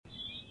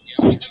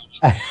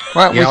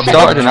Well, we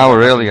started an hour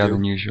earlier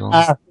than usual.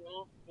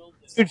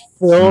 Dude,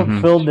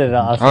 Phil did an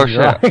awesome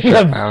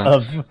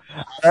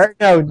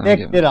drawing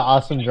Nick did an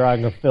awesome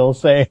drawing of Phil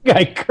saying,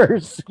 "I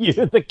curse you,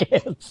 the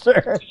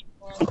cancer."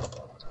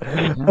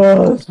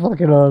 Oh, that's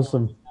fucking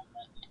awesome.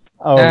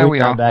 Oh, there we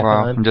are. Well,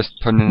 I'm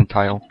just putting in a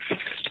tile.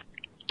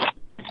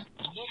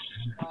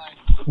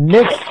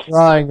 Nick's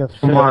drawing of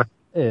Phil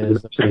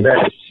is.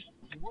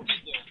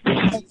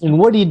 And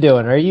what are you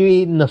doing? Are you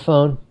eating the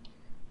phone?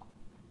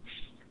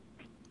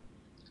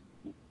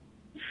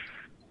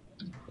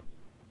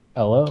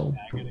 Hello?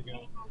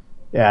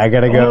 Yeah, I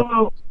gotta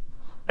go.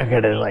 I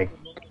gotta,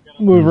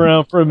 move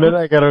around for a minute.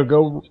 I gotta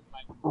go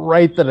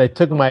right that I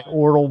took my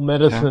oral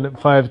medicine at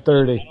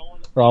 5:30.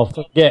 Or I'll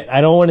forget.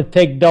 I don't want to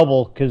take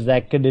double because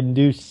that could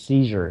induce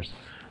seizures,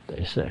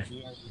 they say.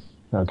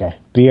 Okay.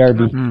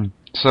 BRB.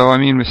 So, I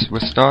mean, we're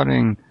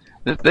starting...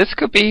 Maybe this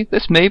could be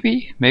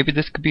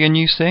a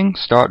new thing,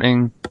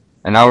 starting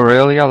an hour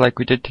earlier like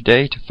we did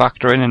today to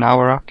factor in an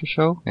hour after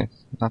show. If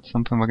that's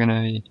something we're going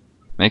to be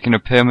making a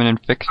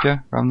permanent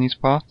fixture around these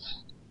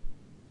parts.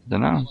 I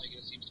don't know.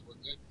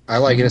 I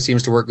like it. It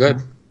seems to work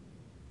good.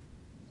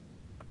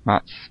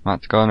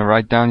 Matt's going to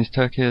write down his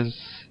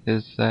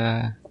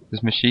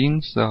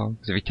machines, so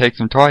cause if he takes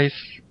them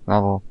twice,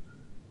 that'll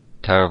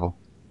terrible.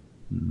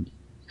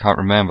 Can't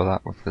remember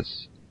that with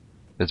his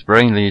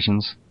brain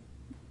lesions.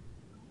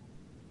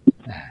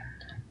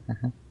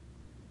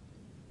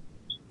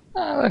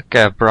 Look,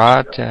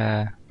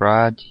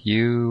 Brad,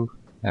 you,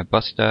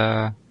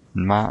 Buster,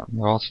 and Matt,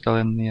 they're all still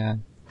in the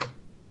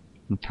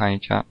tiny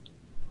chat.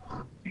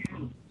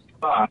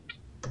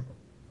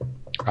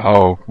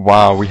 Oh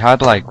wow, we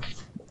had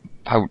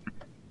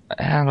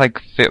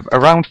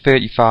around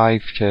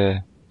 35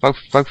 to about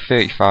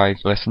 35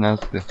 listeners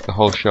the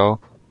whole show.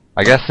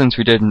 I guess since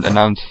we didn't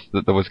announce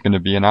that there was going to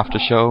be an after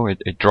show,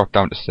 it dropped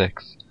down to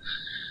 6.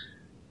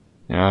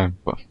 You know,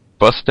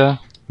 Buster,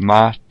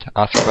 Matt,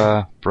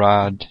 Asper,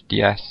 Brad,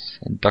 DS,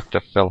 and Dr.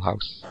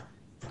 Philhouse.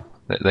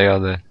 They are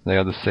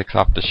the 6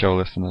 after show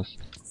listeners.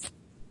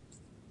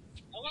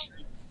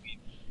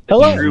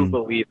 Hello. True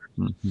believer.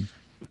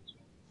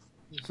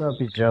 What's up,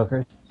 you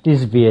joker?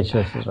 These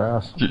VHSs are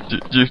awesome. Do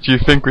you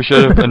think we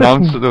should have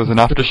announced that there was an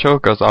after show?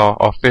 Because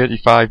our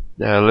 35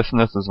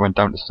 listeners went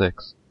down to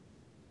 6.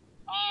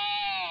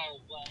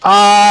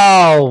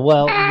 Oh,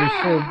 well, we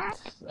should,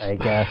 I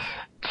guess.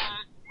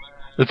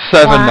 It's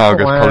 7 now,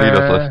 because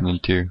Polito's listening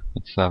too.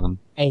 It's 7.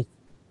 8.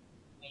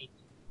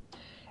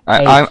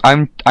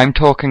 I'm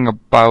talking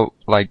about,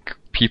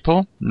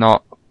 people,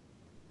 not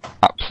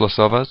plus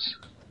others.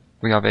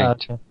 We have 8.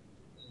 Okay.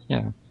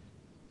 Yeah.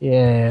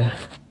 Yeah.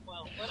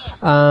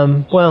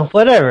 Well,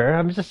 whatever.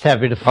 I'm just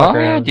happy to fuck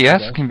around. Oh, yeah,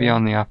 DS can be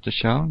on the after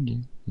show.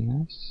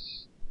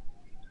 Yes.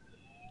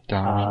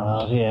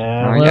 Oh,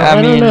 yeah. Oh, well, yeah,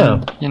 I mean, don't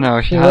know. You know,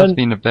 she has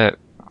been a bit,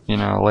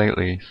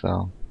 lately,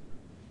 so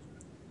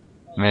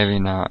maybe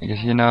not. Because,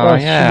 she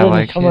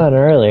didn't come on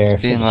earlier.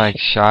 Being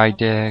shy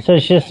dick. So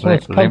she just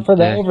wants to come for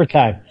the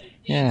overtime.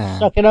 Yeah.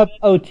 Suck it up,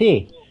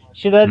 OT.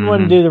 She doesn't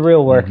want to do the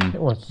real work.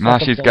 Now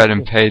she's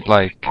getting paid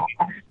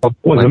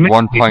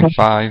 1.5.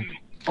 I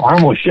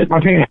almost shit my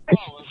pants.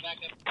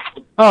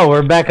 Oh,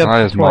 we're back up.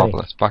 That is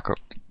marvelous. Back up.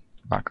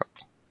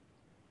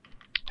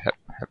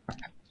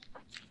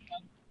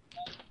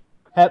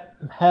 Hep.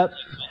 I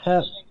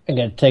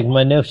gotta take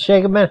my nose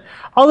shaker, man.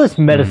 All this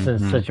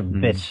medicine's such a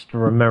bitch to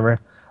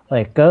remember.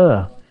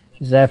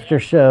 She's after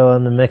show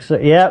on the mixer.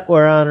 Yep,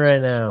 we're on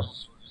right now.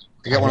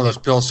 I got one of those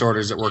pill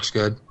sorters that works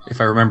good. If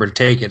I remember to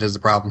take it, is the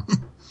problem.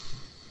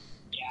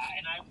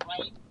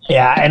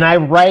 Yeah, and I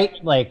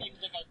write,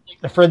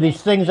 for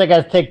these things I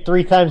gotta take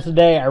 3 times a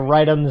day, I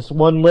write on this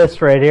one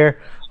list right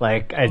here.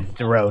 I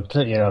wrote,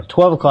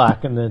 12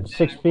 o'clock and then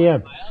 6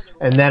 p.m.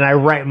 And then I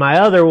write my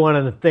other one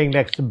on the thing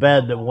next to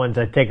bed, the ones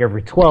I take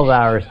every 12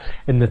 hours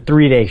in the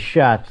 3-day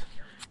shots.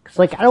 It's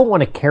I don't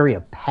want to carry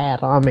a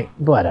pad on me.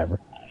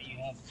 Whatever.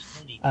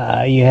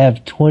 You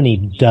have 20,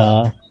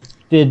 duh.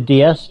 Did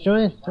DS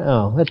join?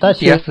 Oh, I thought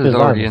she DS is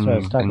already in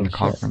the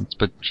conference,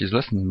 but she's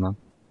listening though.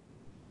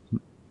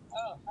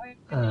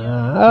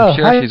 I'm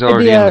sure she's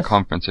already in the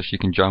conference, so she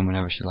can join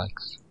whenever she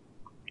likes.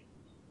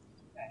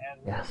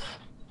 Yes.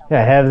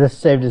 I have this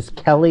saved as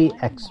Kelly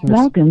Xmas.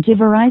 Welcome to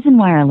Verizon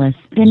Wireless.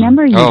 The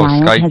number you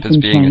dialed has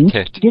been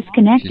changed,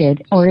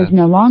 disconnected, or is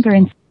no longer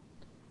in... I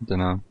don't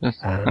know.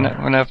 Just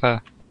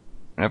whenever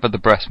the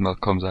breast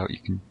milk comes out, you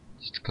can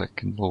just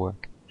click and it'll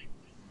work.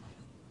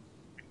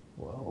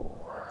 Whoa.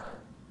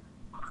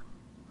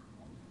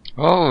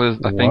 Oh,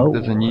 I think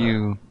there's a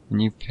new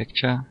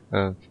picture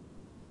of...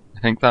 I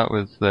think that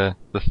was the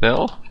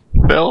Phil.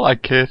 Phil, I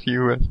curse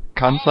you with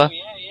cancer.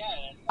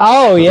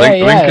 Oh, yeah,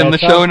 Link in the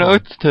show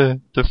notes to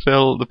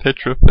Phil, the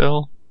picture of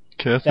Phil.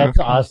 Curse that's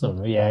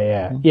awesome.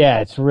 Yeah.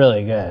 Yeah, it's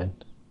really good.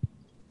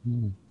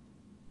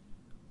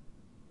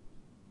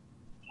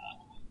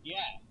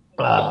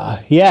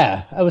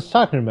 Yeah, I was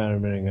talking about it a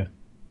minute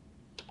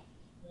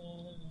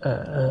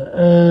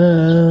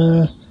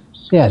ago.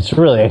 Yeah, it's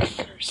really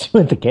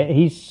with the cat.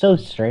 He's so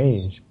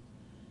strange.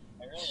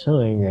 So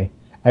angry.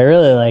 I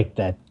really like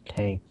that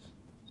tank.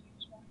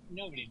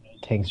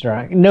 Tank's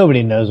drawing.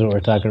 Nobody knows what we're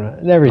talking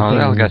about. Everything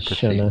they'll is get to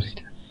shown us.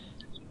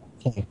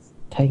 see.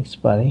 Thanks,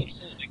 buddy.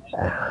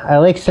 I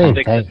like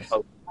saying thanks.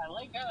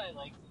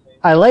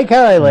 I like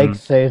how I like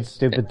saying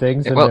stupid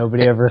things and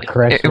nobody ever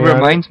corrects me. It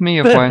reminds me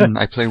of when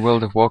I play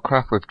World of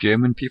Warcraft with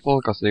German people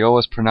because they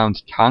always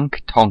pronounce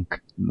tank tonk,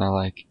 and they're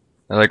like,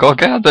 oh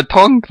god, the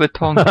tonk.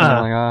 And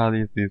I'm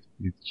like, these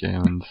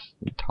Germans,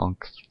 the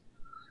tonks.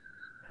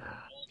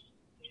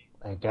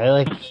 Like, I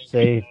like to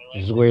say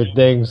these weird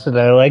things, and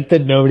I like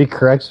that nobody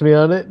corrects me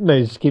on it, and I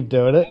just keep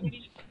doing it.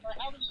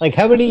 Like,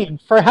 how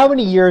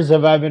many years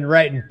have I been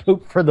writing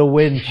 "poop for the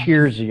win,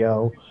 cheers,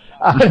 yo"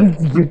 on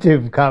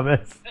YouTube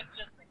comments?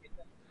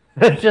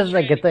 That's just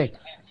like a thing.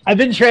 I've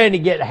been trying to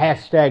get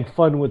hashtag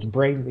fun with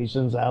brain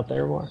lesions out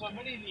there more.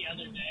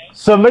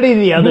 Somebody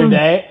the other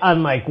day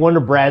on like one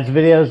of Brad's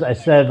videos, I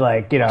said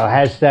like,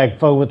 hashtag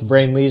fun with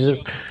brain lesions,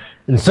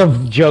 and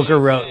some joker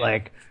wrote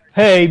like,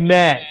 "Hey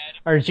Matt,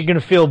 aren't you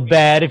gonna feel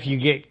bad if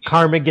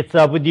karma gets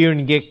up with you and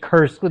you get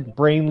cursed with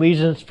brain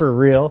lesions for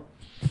real?"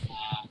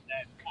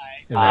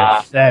 And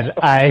I said,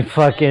 I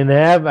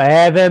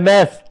have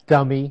MS,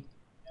 dummy.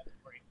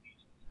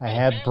 I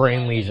have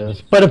brain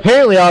lesions. But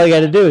apparently all I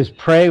gotta do is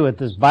pray with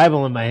this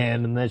Bible in my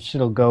hand and that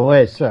shit'll go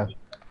away, so.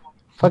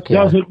 Fuck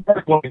yeah. Doesn't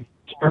work like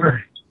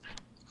that.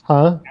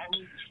 Huh?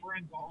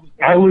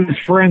 I lose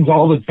friends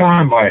all the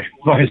time by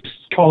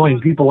calling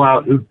people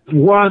out who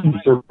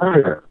run for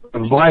murder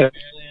and violence.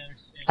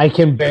 I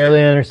can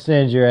barely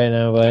understand you right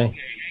now, buddy.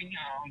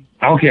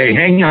 Okay,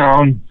 hang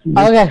on.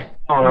 Okay,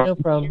 no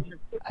problem.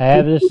 I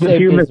have this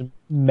saved as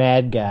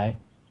mad guy.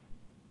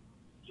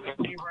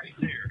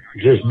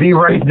 Just be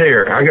right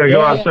there. I gotta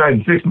go outside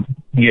and fix my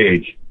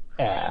gauge.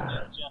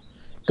 Yeah.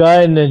 Go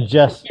ahead and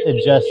adjust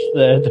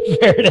the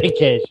Faraday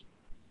cage.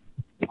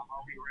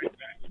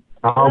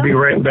 I'll be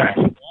right back.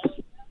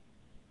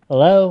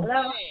 Hello?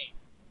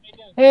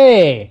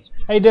 Hey,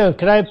 how you doing?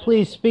 Can I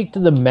please speak to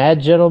the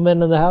mad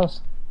gentleman in the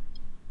house?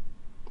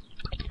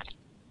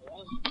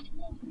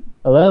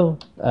 Hello?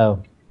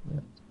 Oh.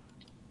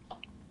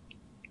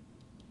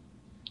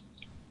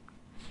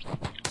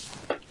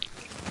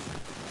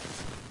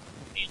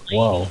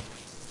 Whoa.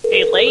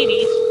 Hey,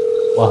 ladies.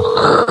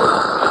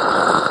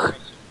 Whoa.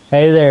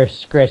 Hey there,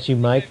 Scratchy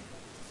Mike.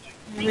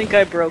 I think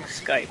I broke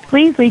Skype.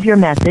 Please leave your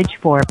message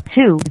for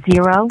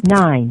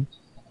 209.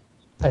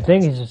 I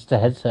think it's just a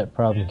headset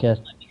problem,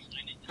 kid.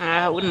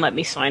 It wouldn't let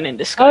me sign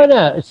into Skype. Oh,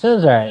 no, it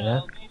sounds alright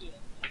now.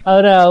 Oh,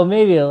 no,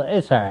 maybe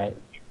it's alright.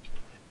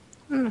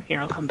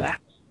 Here, I'll come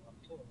back.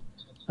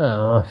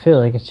 Oh, I feel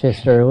like it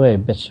chased her away,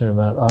 bitching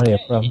about audio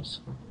problems.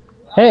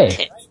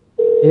 Hey!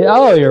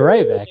 Oh, you're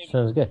right back.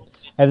 Sounds good.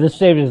 I have this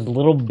saved as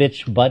Little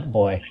Bitch Butt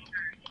Boy.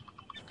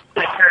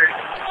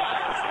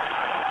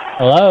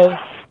 Hello?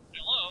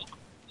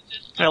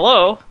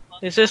 Hello?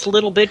 Is this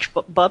Little Bitch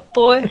Butt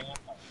Boy?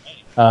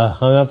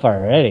 Hung up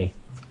already.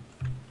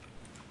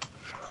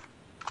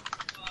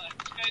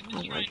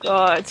 Oh my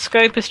god,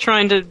 Skype is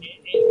trying to...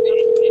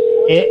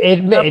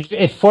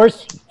 It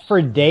forced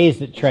for days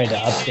it tried to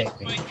update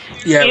me.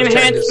 Yeah,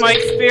 enhance my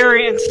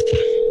experience.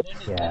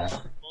 Yeah.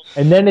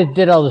 And then it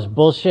did all this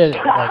bullshit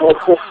like,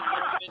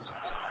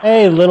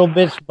 hey, Little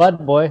Bitch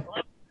Butt Boy.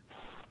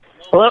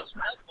 Hello?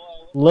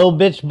 Little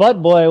Bitch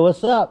Butt Boy,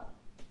 what's up?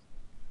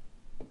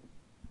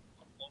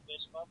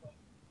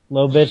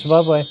 Little Bitch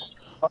Butt Boy.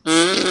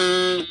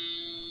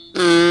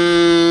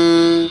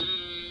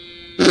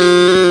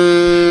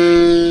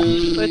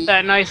 With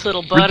that nice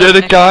little butt. We did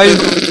it, guys.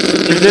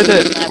 We did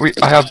it.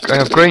 I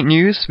have great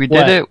news. We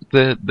did it.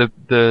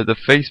 The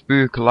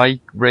Facebook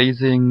like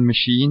raising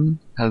machine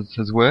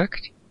has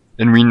worked,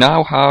 and we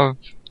now have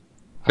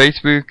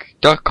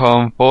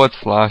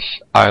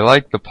Facebook.com/I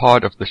like the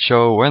part of the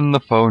show when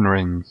the phone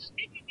rings.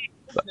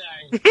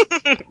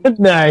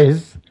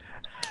 Nice.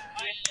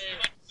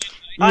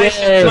 I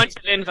sent a bunch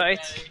of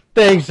invites.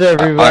 Thanks,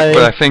 everybody.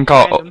 But I think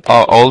our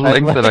old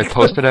link that I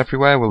posted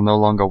everywhere will no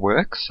longer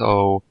work,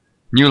 so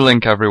new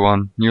link,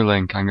 everyone. New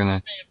link.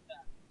 There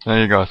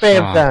you go.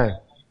 Spam time.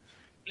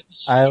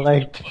 I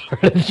like to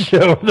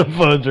show the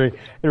phone's ring.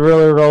 It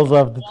really rolls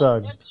off the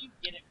tongue.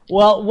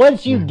 Well,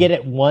 once you get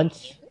it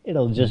once,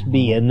 it'll just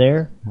be in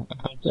there.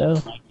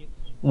 So,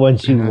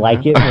 once you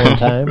like it one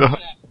time,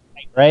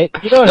 right?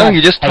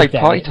 You just type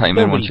party time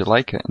in once you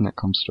like it, and it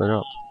comes straight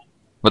up.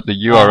 But the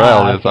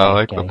URL is I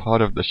like the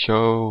part of the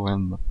show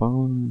and the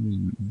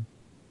phone.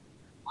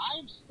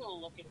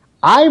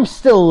 I'm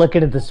still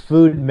looking at this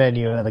food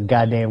menu at the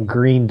goddamn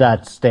Green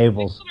Dot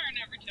Stables.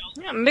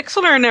 Yeah,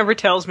 Mixlr never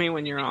tells me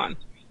when you're on.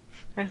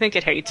 I think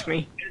it hates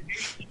me.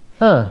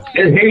 Huh.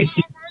 It hates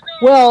you.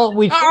 Well,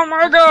 oh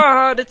my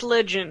god, it's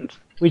legend.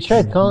 We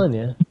tried calling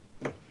you.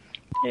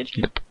 Did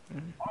you?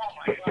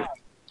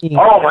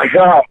 Oh my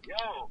god.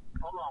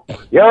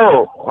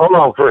 Yo, hold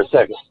on for a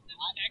second.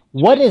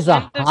 What is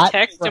a hot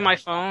text to my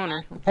phone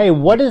or Hey,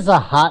 what is a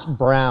hot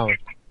brown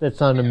that's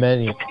on the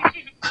menu?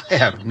 I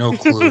have no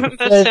clue.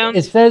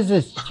 It says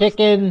it's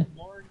chicken,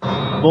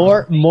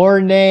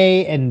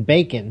 mornay, and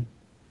bacon.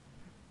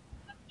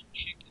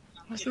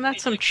 Wasn't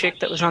that some chick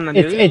that was on the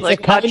It's- news? it's a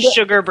like kinda-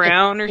 Sugar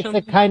Brown or It's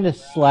something? a kind of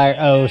slider.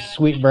 Oh,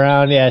 Sweet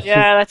Brown. Yeah.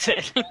 Yeah, that's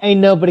it. Ain't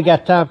nobody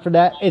got time for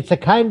that. It's a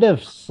kind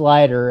of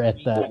slider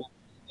at the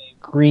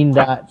Green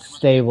Dot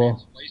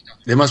stable.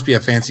 There must be a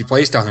fancy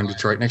place down there in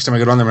Detroit. Next time I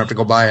go down there, I'm going to have to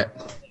go buy it.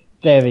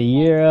 They have a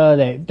Euro.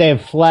 They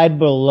have Flied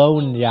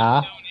Bologna.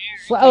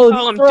 Call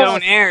them they're all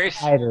Donairs.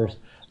 sliders.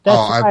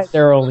 That's why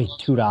they're only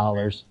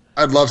 $2.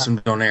 I'd love some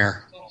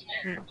Donair.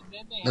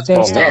 That's They good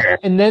have- stuff.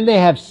 and then they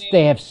have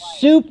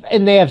soup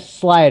and they have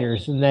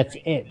sliders, and that's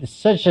it. It's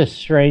such a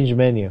strange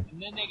menu.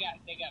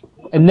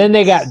 And then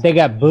they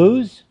got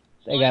booze.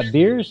 They got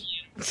beers.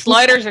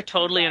 Sliders are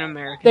totally an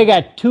American. They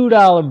got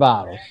 $2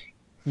 bottles.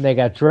 And they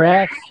got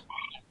drafts.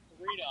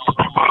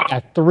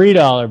 Got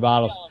 $3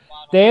 bottles.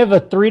 They have a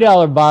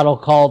 $3 bottle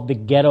called the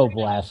Ghetto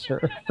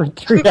Blaster for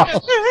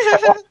 $3.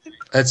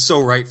 That's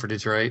so right for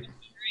Detroit.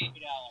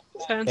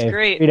 Sounds They have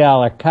great.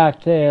 $3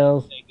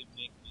 cocktails.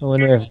 I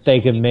wonder if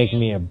they could make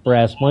me a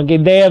brass monkey.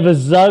 They have a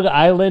Zug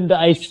Island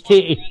iced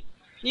tea.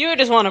 You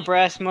just want a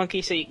brass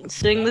monkey so you can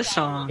sing the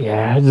song.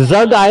 Yeah,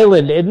 Zug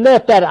Island. Isn't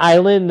that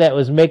island that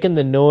was making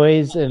the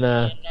noise in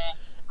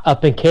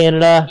up in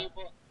Canada?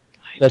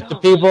 That the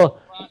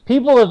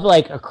people have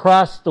like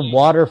across the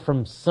water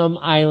from some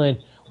island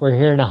were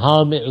hearing a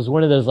hum. It was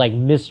one of those like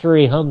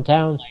mystery hum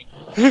towns.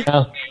 You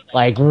know?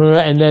 Like,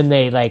 and then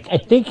they like I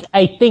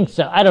think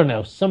so. I don't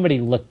know. Somebody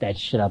looked that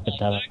shit up and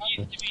tell me.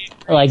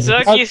 Like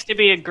Zug used to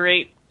be a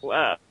great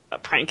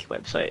prank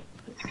website.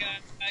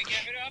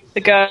 The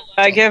guy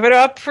I give it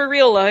up for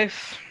real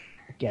life.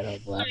 Ghetto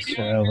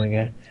Blaster. Oh my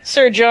god.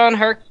 Sir John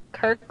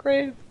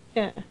Hargrave?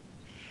 Yeah.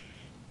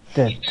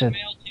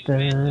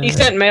 He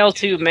sent mail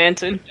to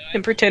Manson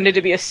and pretended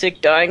to be a sick,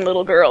 dying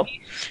little girl.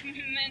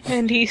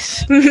 And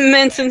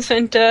Manson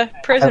sent a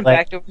present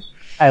back to him.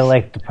 I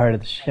like the part of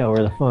the show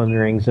where the phone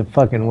rings. It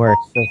fucking works.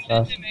 That's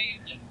awesome.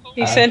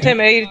 He sent him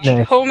a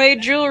Nice.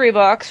 homemade jewelry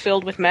box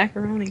filled with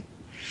macaroni.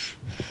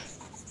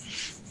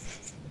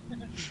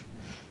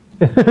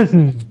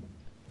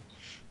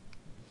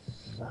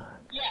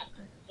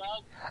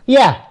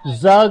 Yeah,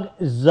 Zug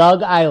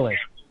Island.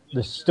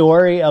 The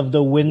story of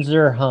the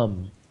Windsor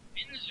Hum.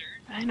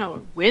 I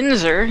know,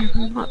 Windsor.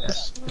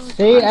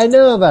 See, I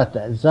know about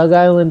that.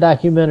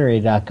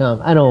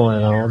 ZugIslandDocumentary.com. I don't want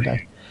to know all that.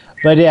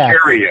 But yeah.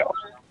 Area.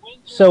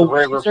 So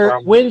Where we're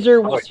from.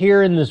 Windsor was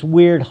hearing this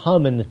weird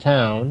hum in the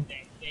town.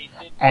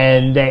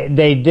 And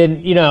they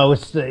didn't, you know,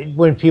 it's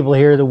when people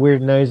hear the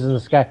weird noise in the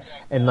sky.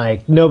 And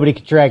like, nobody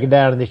could track it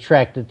down. And they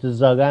tracked it to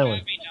Zug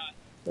Island.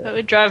 That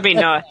would drive me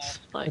nuts.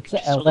 Like,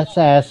 Let's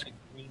ask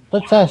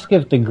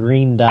if the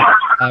Green Dot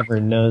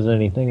Tavern knows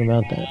anything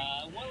about that.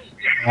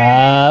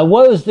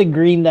 What was the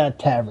Green Dot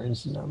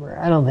Tavern's number?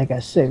 I don't think I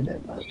saved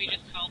it. But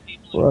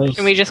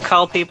can we just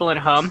call people and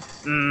hum?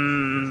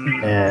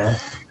 Yeah.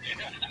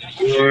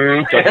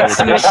 That's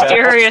a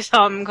mysterious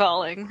hum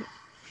calling.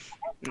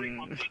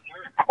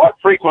 What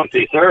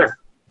frequency, sir?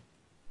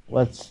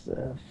 What's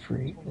the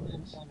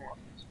frequency?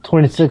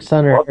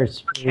 2600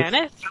 hertz.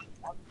 Kenneth?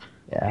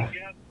 Yeah.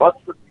 What's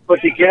the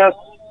frequency?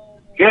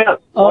 Guess.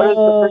 What is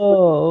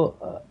the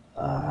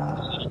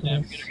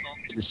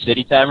Did the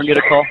City Tavern get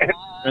a call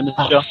during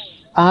the show?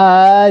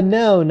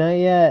 No, not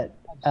yet.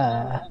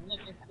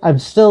 I'm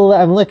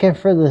looking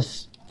for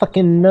this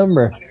fucking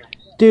number.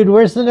 Dude,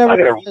 where's the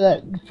number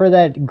for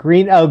that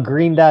Green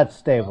Dot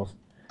Stables?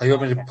 Are you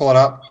want me to pull it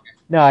up?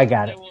 No, I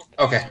got it.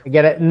 Okay. I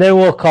get it, and then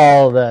we'll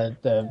call the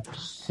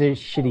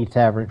shitty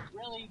tavern.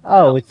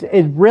 Oh, it's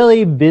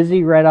really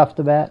busy right off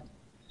the bat.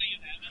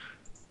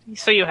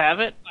 So you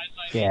have it?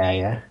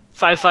 Yeah.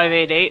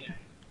 5588.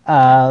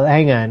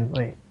 Hang on,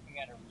 wait.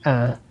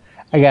 I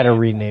gotta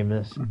rename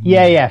this.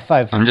 Yeah,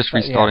 5. I'm just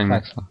restarting yeah,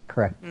 this.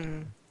 Correct.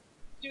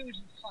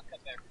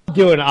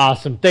 Doing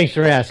awesome. Thanks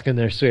for asking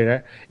there,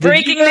 sweetheart.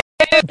 Breaking news!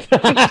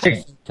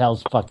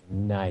 Tells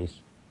fucking nice.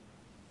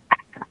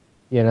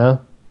 You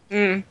know?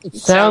 It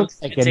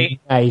sounds like fancy.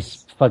 a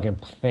nice fucking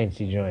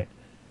fancy joint.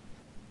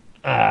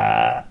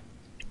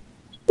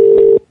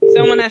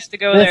 Someone has to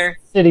go there.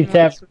 City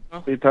Tavern.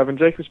 City Tavern,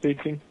 Jacob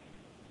speaking.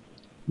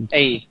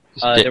 Hey,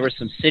 there was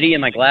some city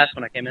in my glass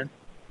when I came in.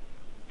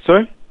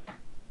 Sorry?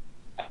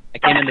 I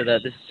came into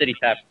this is City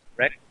Tavern,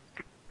 correct?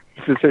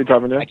 This is City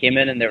Tavern, yeah? I came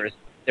in and there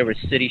was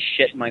city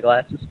shit in my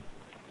glasses.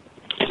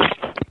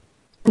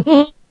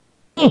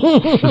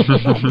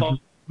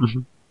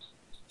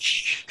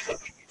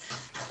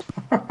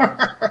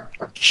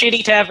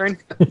 Shitty tavern.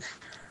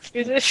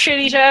 Is this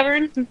shitty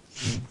tavern?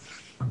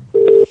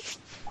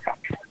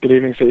 Good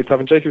evening, City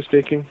Tavern, Jacob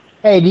speaking.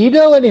 Hey, do you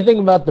know anything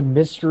about the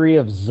mystery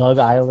of Zug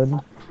Island?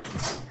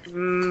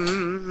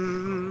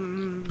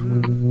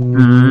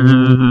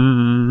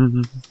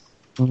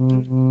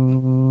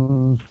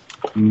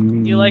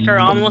 You like our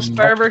almost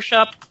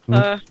barbershop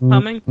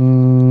humming?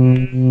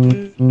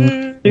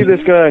 Keep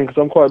this going,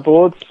 because I'm quite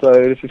bored, so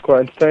this is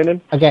quite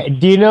entertaining. Okay,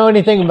 do you know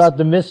anything about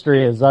the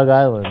mystery of Zug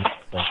Island?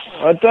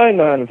 I don't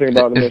know anything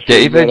about the Is mystery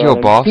of David Zug your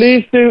Island. boss?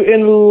 Please do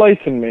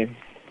enlighten me.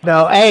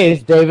 No, hey,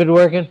 is David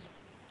working?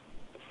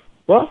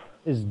 What?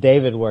 Is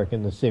David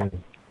working this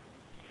evening?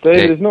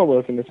 David is not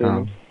working this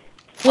evening.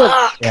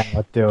 What's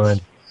y'all doing?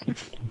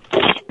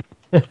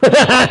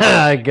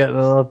 Getting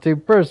a little too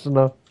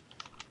personal.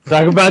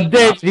 Talk about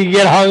dates you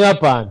get hung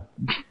up on.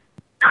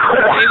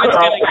 David's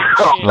gonna get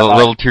shit. A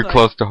little too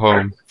close to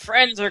home.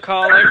 Friends are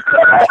calling.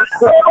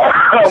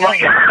 Oh my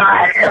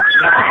god!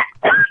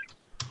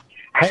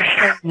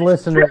 Hey,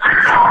 listeners.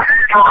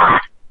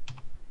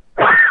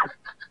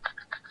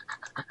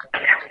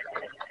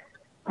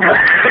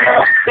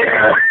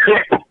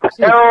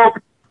 Help!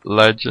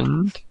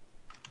 Legend.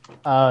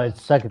 Oh, it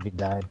sucked if he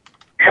died.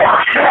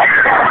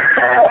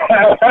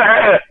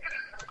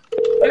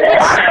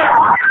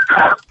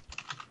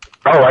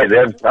 All right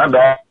then, I'm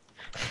back.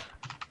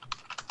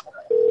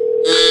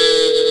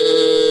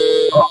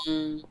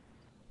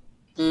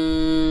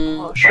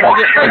 Oh, should I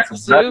get my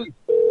kazoo?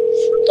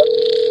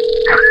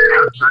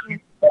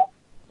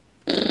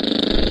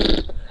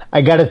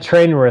 I got a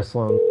train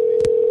wrestling.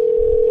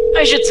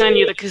 I should send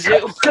you the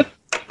kazoo.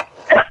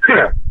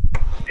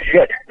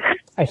 Shit.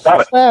 I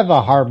still have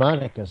a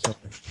harmonica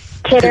somewhere.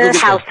 Kidder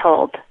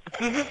household.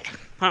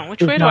 Oh,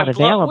 which way do I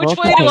blow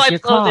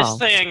this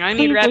thing? I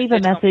need Please leave a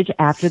message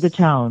after the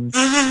tone.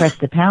 Press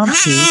the pound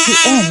key to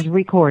end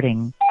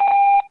recording.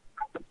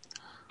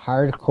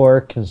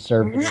 Hardcore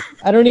conservative.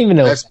 I don't even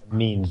know what that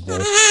means,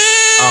 dude.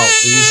 Oh,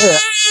 he's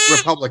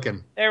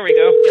Republican. There we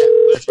go.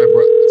 That's my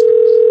brother.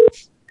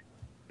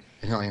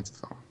 And he'll answer the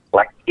phone.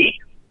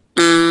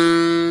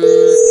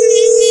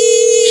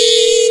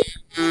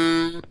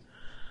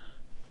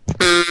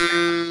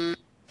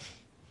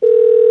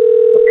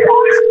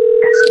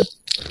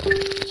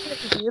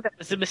 That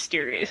was a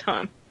mysterious,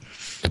 huh?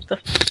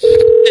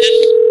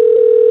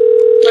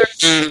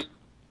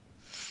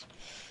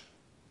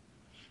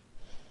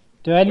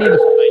 Do I need to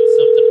find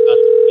something about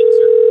the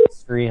Windsor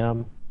mystery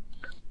hum?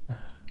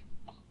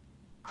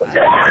 Oh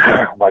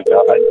my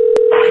god.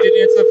 He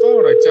didn't answer the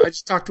phone. I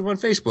just talked to him on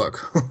Facebook.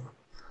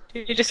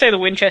 Did you just say the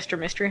Winchester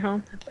Mystery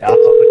Home? Oh,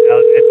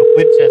 the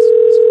Winchester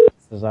mystery.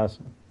 This is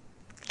awesome.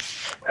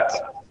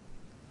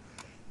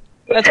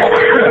 That's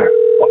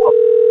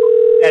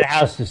That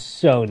house is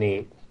so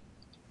neat.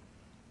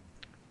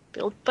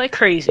 built by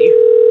crazy.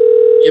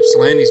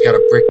 Ypsilanti's got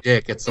a brick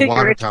dick. It's the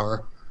water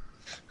tower.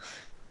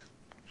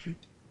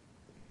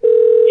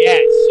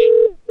 Yes.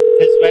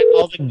 That's why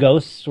all the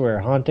ghosts were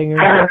haunting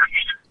her.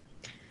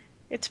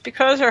 It's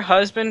because her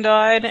husband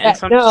died, and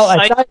some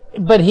I thought,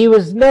 but I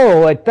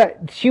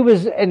thought she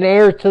was an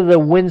heir to the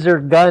Windsor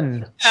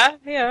gun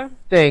yeah.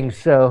 thing,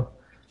 so.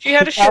 She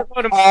had a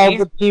shitload of all money.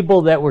 the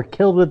people that were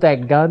killed with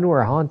that gun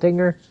were haunting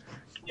her.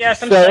 Yeah,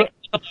 some So- psychic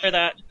people are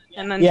that.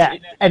 And then Yeah,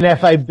 and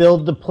if I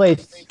build the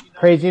place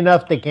crazy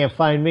enough, they can't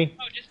find me.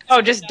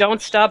 just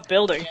don't stop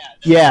building.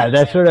 Yeah,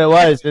 that's what it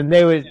was, and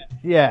they would.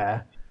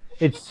 Yeah,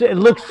 it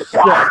looks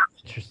so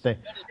interesting.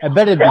 I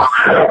bet it'd be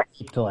so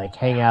neat to like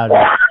hang out,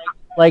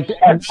 like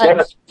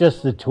not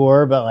just the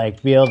tour, but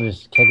like be able to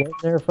just kick it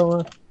there for a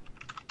while.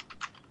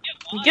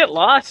 You get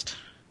lost.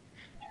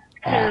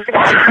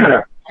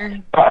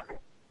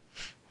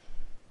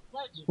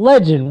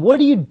 Legend, what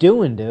are you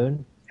doing,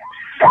 dude?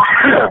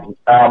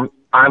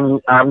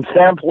 I'm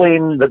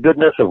sampling the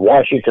goodness of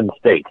Washington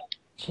State.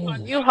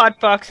 Jesus. You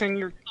hotboxing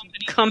your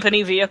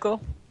company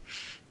vehicle?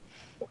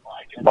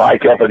 My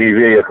company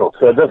vehicle,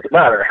 so it doesn't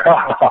matter.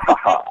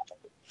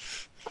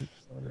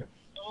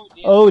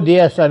 Oh,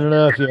 DS, I don't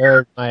know if you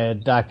heard. My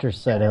doctor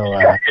said he'll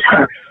write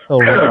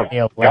me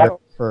a letter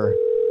for.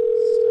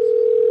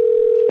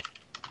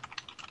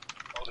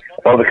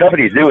 Oh, the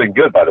company's doing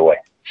good, by the way.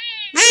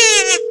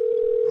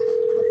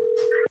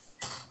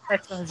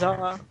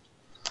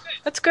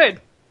 That's good.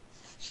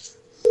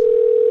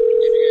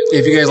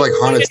 If you guys like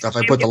haunted stuff,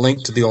 I put the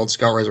link to the old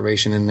Scout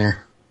Reservation in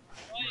there.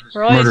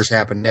 Right. Murders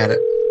happened at it.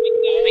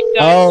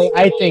 Oh,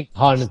 I think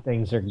haunted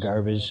things are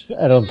garbage.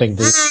 I don't think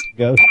there's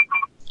ghosts.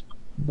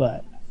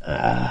 But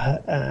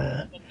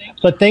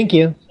thank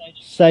you.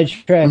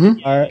 Sidetrack.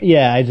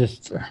 Yeah, I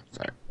just. Sorry.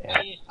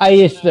 I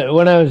used to,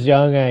 when I was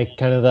young, I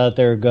kind of thought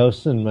there were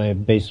ghosts in my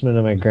basement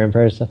of my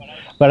grandparents' house.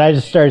 But I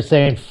just started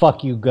saying,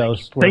 fuck you,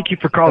 ghost. Thank you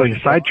for calling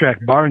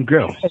Sidetrack Bar and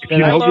Grill. If you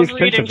know the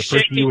extension of the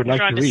person you would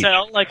like to reach,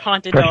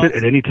 press it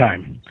at any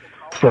time.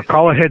 For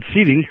call-ahead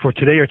seating for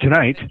today or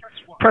tonight,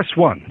 press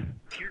 1.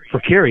 For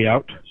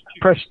carry-out,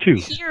 press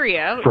 2.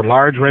 For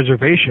large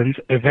reservations,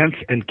 events,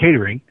 and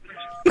catering,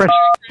 press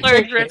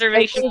large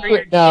reservation for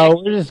your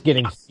No, we're just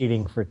getting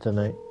seating for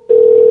tonight.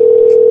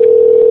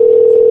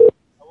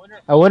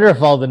 I wonder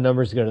if all the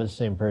numbers go to the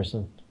same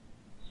person.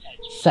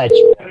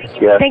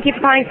 Sidetrack. Yeah. Thank you for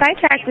calling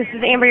Sidetrack. This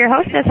is Amber, your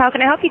hostess. How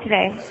can I help you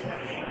today?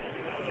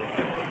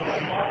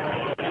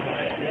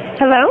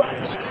 Hello?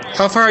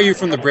 How far are you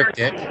from the brick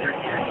dick? 1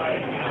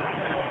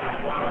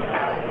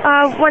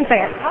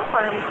 second. How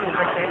far are we from the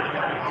brick dick?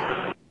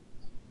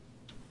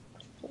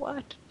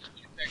 What?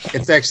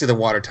 It's actually the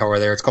water tower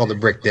there. It's called the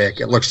brick dick.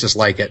 It looks just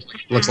like it.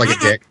 It looks like a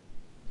dick.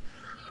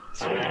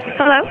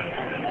 Hello?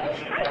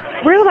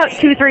 We're about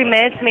 2-3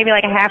 minutes, maybe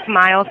like a half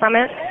mile from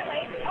it.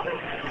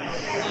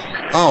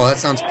 Oh, that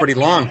sounds pretty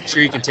long.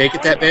 Sure you can take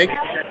it that big?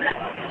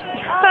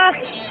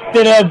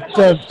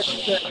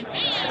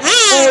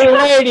 Hey,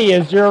 lady,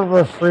 is your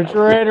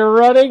refrigerator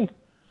running?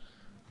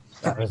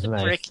 That was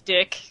nice. Brick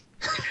dick.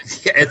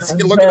 Yeah,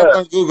 look it up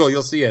on Google.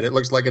 You'll see it. It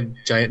looks like a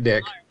giant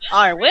dick.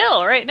 I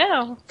will right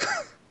now.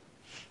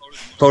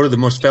 Photo of the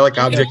most phallic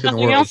object in the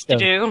world. Nothing else to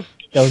do.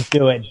 Don't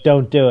do it.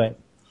 Don't do it.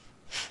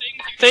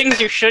 Things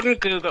you shouldn't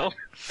Google.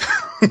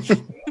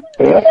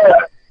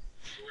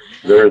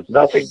 There's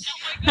nothing.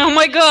 Oh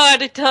my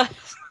god, it does.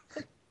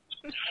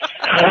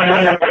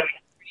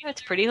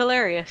 That's pretty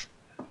hilarious.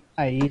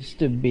 I used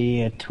to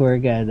be a tour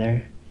guide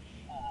there.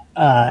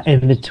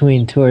 In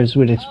between tours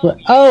would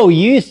explain. Oh,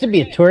 you used to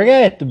be a tour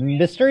guide at the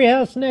Mystery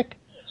House, Nick?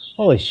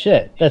 Holy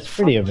shit, that's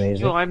pretty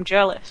amazing. Oh, I'm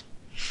jealous.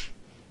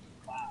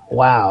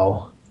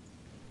 Wow.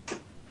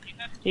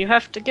 You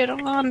have to get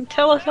on and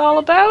tell us all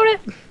about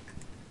it.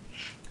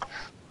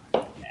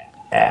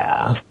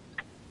 Yeah.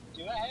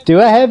 Do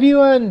I have you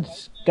on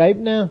Skype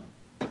now?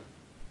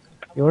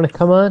 You want to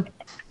come on?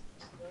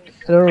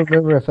 I don't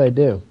remember if I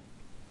do.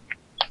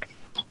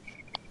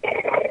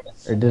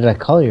 Or did I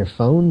call your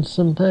phone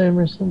sometime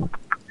or something?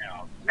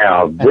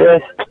 Now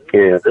this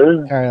is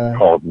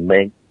called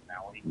Maui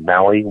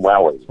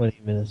Wowie.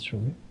 20 minutes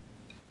from here.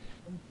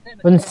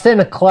 When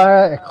Santa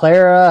Clara,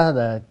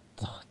 the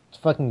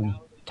fucking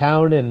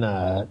town in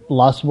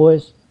Lost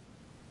Boys?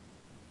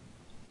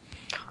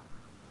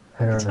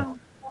 I don't know.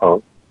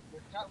 Oh.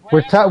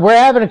 We're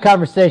having a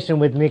conversation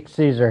with Nick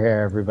Caesar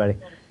here, everybody.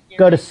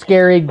 Go to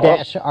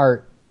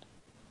Scary-Art.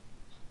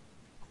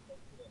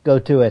 Go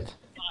to it.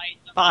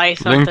 Buy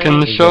something. Link in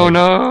the show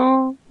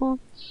notes.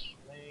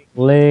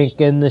 Link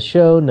in the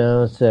show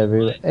notes,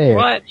 everybody. Hey.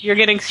 What? You're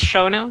getting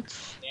show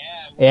notes?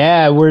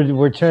 Yeah,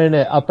 we're trying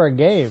to up our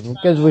game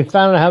because we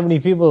found out how many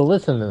people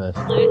listen to this.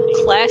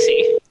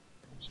 Classy.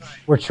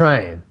 We're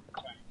trying,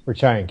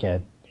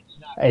 kid.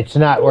 It's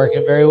not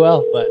working very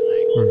well, but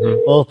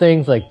little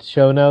things like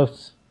show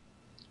notes.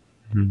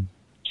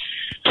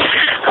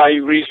 Hi,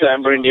 you've reached the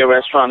Amber India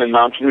restaurant in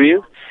Mountain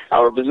View.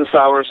 Our business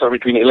hours are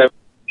between 11.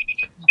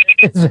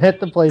 Is that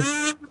the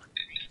place?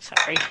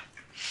 Sorry.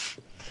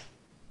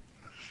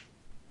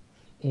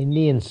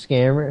 Indian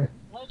scammer.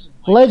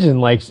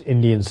 Legend likes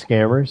Indian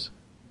scammers.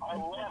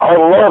 I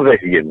love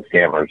Indian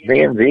scammers.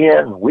 Me and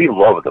Zian, we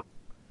love them.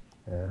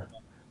 Yeah.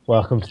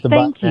 Welcome to the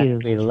Thank you.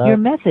 Your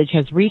message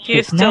has reached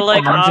its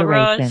maximum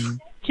duration.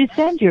 To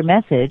send your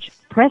message,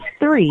 press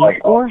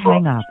 3 or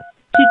hang up.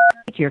 To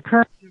delete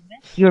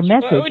your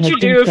message What would has you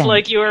been do if, sent.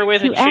 like, you were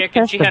with a To chick and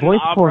access she the had an voice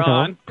opera portal,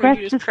 on? press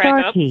Would you the just crack star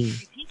up? key.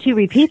 To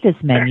repeat this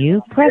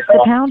menu, press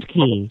the pound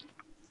key.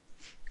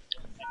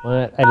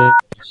 What? I didn't.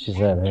 She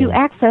said. To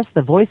access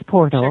the voice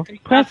portal,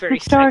 press the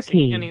star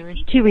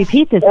key. To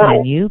repeat this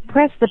menu,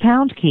 press the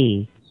pound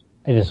key.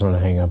 I just want to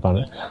hang up on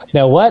it.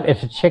 Now, what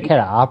if a chick had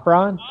an opera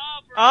on?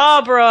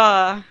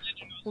 Abra.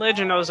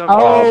 Legend knows I'm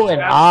Oh, an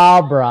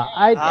Abra.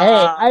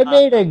 I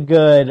made a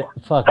good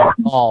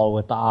fucking call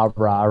with the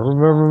Abra.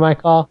 Remember my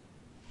call?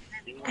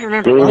 I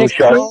remember. Nick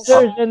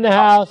Caesar's in the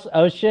house.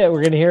 Oh shit,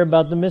 we're gonna hear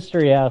about the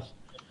Mystery House.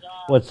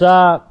 What's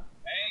up?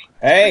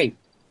 Hey.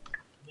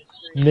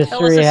 Mystery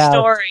Tell us a House.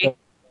 story.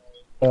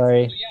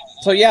 Sorry.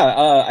 So yeah,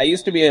 I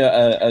used to be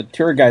a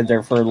tour guide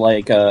there for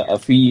like a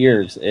few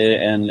years,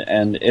 and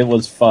it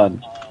was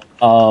fun.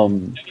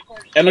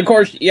 And of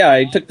course, yeah,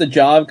 I took the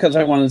job because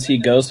I wanted to see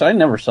ghosts. I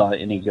never saw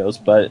any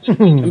ghosts, but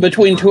in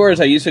between tours,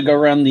 I used to go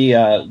around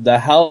the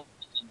house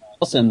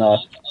and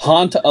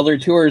haunt other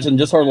tours and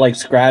just sort of like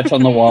scratch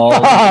on the walls,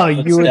 Oh,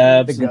 you were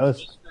the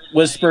ghost.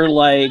 whisper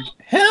like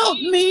 "Help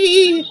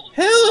me,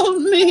 help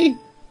me."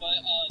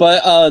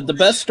 But the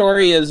best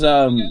story is,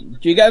 do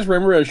you guys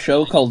remember a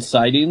show called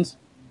Sightings?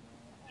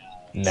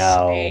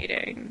 No.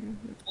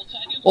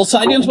 Well,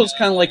 Sightings was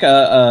kind of like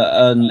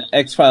an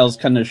X-Files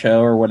kind of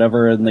show or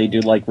whatever, and they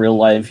do like real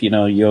life,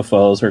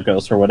 UFOs or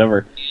ghosts or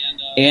whatever.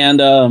 And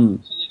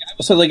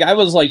so the guy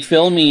was like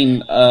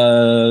filming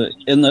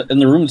in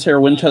the room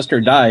Sarah Winchester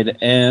died,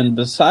 and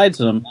beside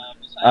him,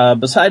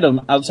 outside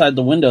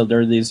the window,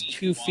 there are these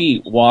 2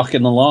 feet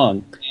walking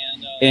along,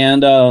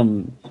 and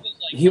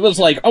he was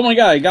like, "Oh my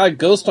god, I got a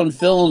ghost on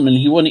film," and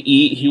he wouldn't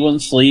eat, he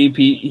wouldn't sleep,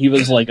 he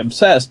was like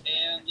obsessed.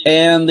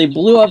 And they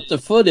blew up the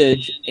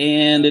footage,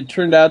 and it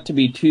turned out to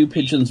be 2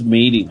 pigeons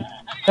mating.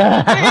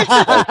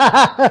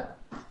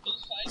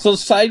 So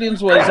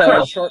Sightings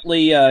was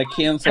shortly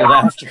canceled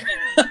after.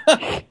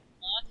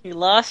 He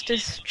lost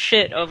his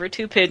shit over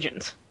 2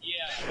 pigeons.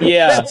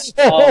 Yeah.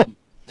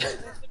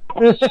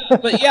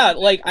 But yeah,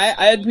 like I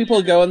had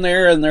people go in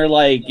there, and they're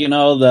like,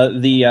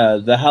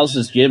 the house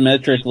is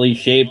geometrically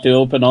shaped to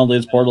open all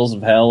these portals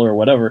of hell or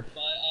whatever.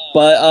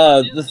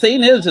 But the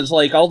thing is, it's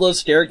like all those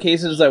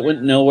staircases that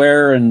went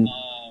nowhere, and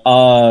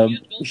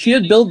she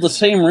had built the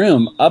same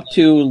room up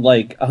to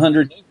like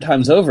 100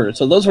 times over.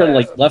 So those were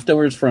like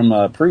leftovers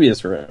from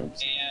previous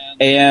rooms,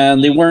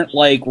 and they weren't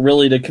like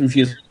really to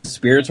confuse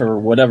spirits or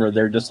whatever.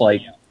 They're just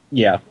like,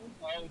 yeah.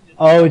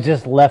 Oh,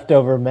 just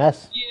leftover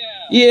mess?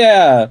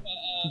 Yeah.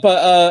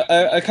 But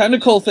a kind of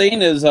cool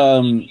thing is,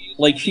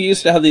 like she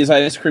used to have these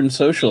ice cream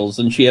socials,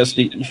 and she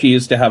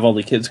used to have all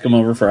the kids come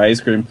over for ice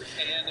cream.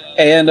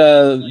 And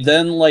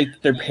then,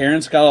 like, their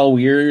parents got all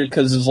weird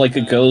because it's like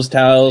a ghost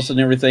house and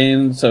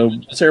everything. So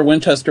Sarah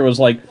Winchester was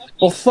like,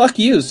 well, fuck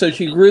you. So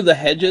she grew the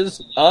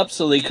hedges up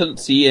so they couldn't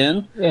see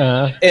in.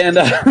 Yeah. And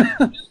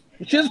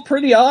which is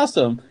pretty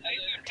awesome.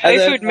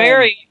 Typhoid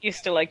Mary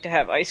used to like to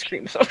have ice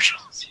cream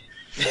socials.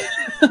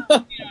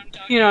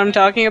 You know what I'm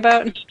talking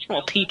about?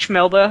 Well, Peach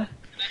Melba.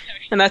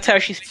 And that's how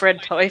she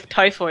spread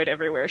typhoid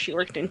everywhere. She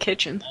worked in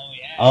kitchens.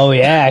 Oh,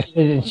 yeah.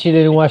 She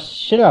didn't wash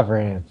shit off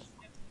her hands.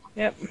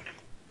 Yep.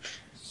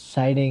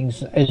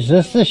 Sightings. Is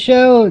this the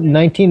show?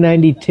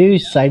 1992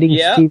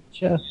 Sightings TV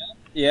show?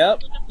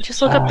 Yep.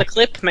 Just look up the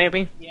clip,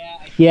 maybe.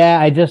 Yeah,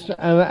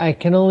 I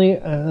can only,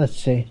 let's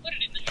see.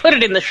 Put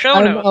it in the show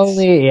notes.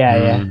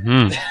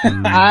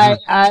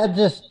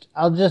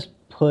 I'll just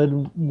put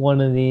one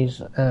of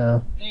these.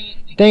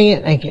 Dang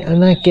it, I'm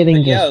not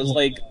getting Yeah, this.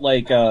 it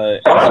was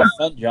a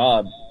fun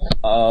job.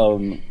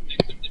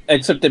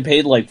 Except they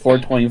paid like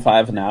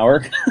 $4.25 an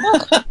hour.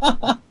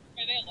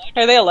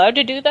 Are they allowed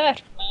to do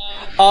that?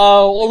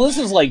 Well, this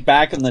is like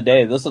back in the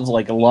day. This is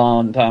like a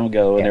long time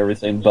ago and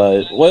everything.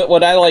 But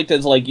what I liked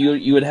is like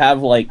you would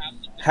have like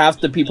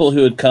half the people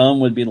who would come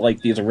would be like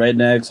these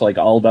rednecks, like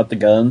all about the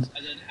guns,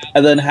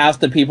 and then half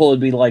the people would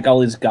be like all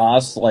these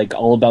goths, like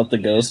all about the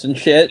ghosts and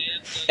shit.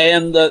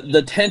 And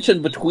the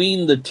tension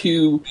between the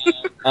two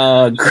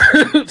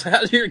groups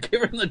as you're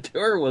giving the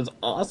tour was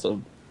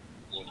awesome.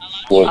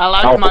 I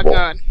like my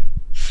gun.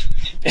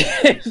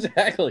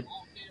 Exactly.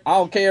 I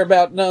don't care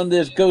about none of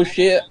this ghost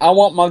shit. I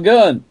want my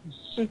gun.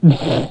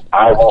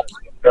 I want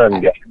my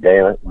gun,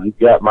 goddammit. You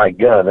got my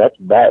gun.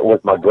 That was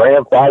my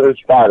grandfather's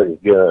father's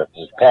gun.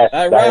 It's passed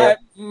All down. right.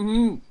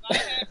 Mm-hmm.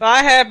 If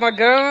I had my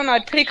gun,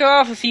 I'd pick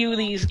off a few of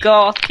these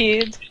goth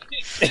kids.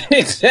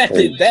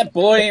 Exactly. That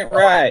boy ain't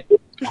right.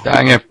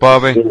 Dang it,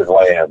 Bobby.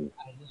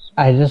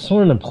 I just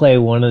want to play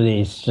one of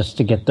these just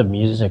to get the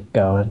music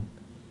going.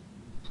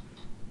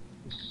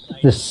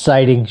 This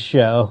sighting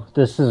show.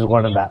 This is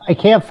one about. I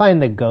can't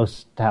find the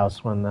ghost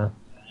house one though.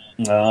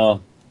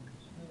 No.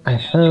 Oh.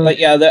 But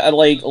yeah,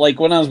 like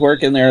when I was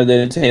working there,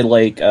 they'd say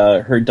like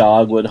her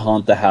dog would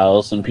haunt the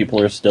house, and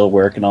people are still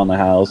working on the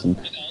house, and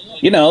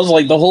you know, it's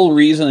like the whole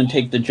reason to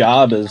take the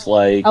job is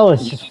like,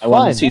 it's just I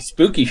want fun. to see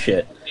spooky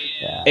shit.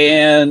 Yeah.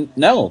 And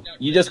no,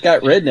 you just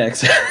got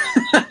rednecks.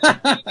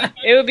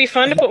 It would be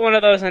fun to put one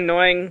of those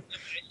annoying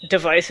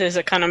devices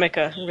that kind of make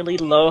a really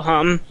low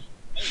hum.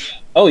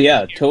 Oh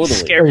yeah, totally.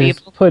 Scare Or just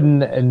people.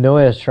 putting a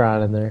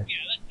Noistron in there.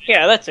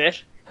 Yeah, that's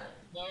it.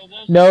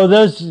 No,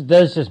 those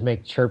just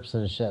make chirps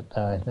and shit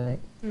though, I think.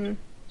 Mm.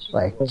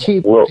 Like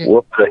cheap.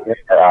 We'll put an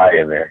eye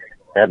in there.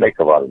 That makes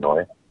a lot of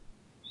noise.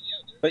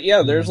 But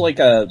yeah, there's like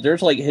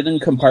hidden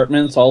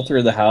compartments all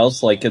through the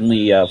house. Like in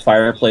the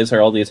fireplace are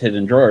all these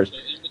hidden drawers.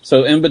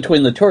 So in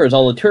between the tours,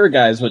 all the tour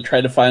guys would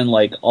try to find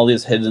like all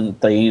these hidden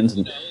things,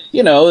 and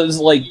you know, it's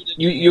like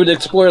you would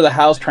explore the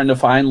house trying to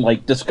find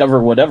like discover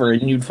whatever,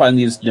 and you'd find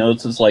these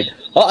notes. It's like,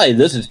 "Hi,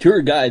 this is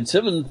tour guide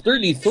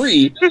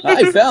 733.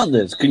 I found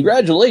this.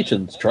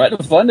 Congratulations. Try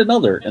to find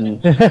another."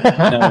 And you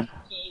know,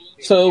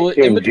 so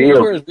in between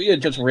tours, we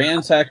had just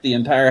ransacked the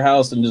entire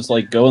house and just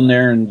like go in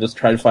there and just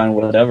try to find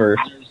whatever.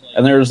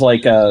 And there was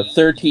like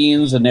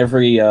 13s in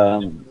every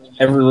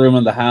room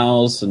in the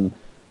house, and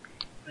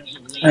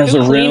there's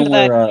a room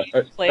where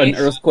an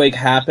earthquake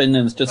happened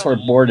and it's just sort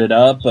of boarded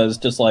up, but it's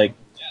just like,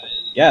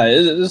 yeah,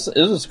 it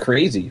was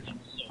crazy.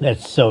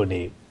 That's so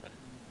neat.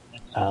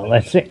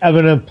 Let's see. I'm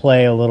gonna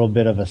play a little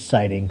bit of a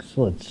sighting.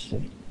 So let's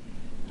see.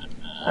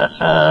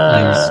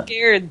 I'm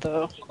scared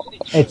though.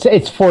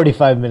 It's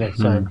 45 minutes,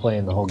 so I'm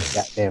playing the whole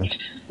goddamn.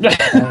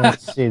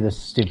 Let's see the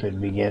stupid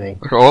beginning.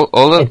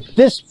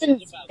 This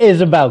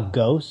is about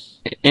ghosts.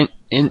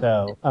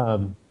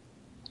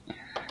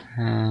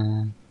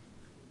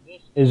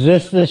 Is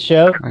this the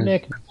show,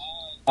 Nick?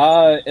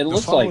 It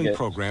looks like it. The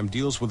program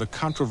deals with a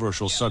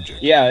controversial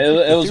subject. Yeah,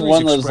 it was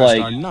one that was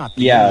like,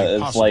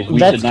 it's like we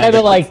that's should kind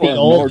of like the conform,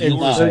 old nor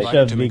do insert I.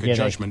 of to make a beginning.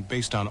 judgment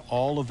based on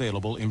all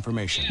available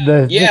information.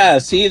 Yeah,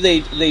 see,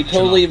 they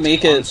totally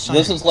make it.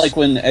 This is like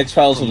when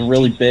X-Files was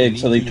really big,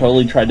 so they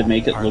totally tried to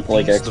make it look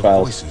like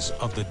X-Files. Voices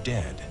of the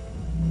dead.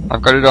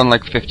 I've got it on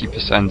like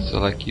 50%, so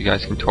like you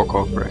guys can talk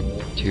over it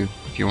too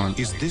if you want.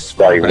 Is this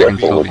But I can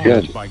still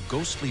haunted hear. by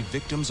ghostly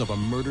victims of a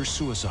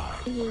murder-suicide?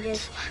 He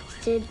just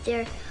stood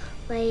there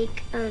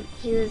like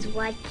he was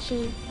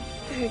watching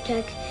her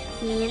tuck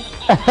me in. These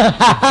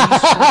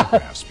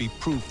photographs be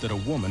proof that a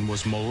woman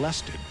was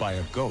molested by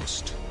a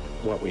ghost.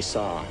 What we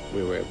saw,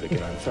 we were able to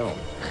get on film.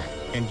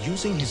 And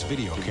using his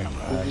video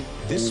camera,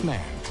 this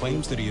man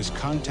claims that he has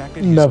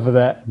contacted his... Enough of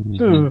that.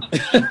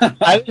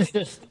 I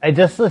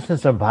just listened to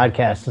some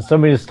podcasts and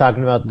somebody was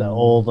talking about the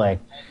old like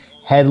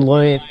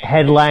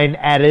headline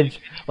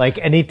adage, like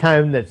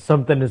anytime that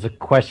something is a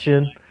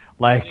question,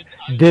 like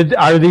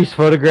are these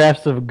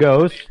photographs of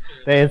ghosts?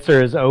 The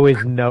answer is always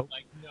no.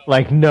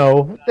 Like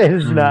no, it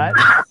is not.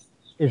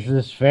 Is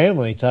this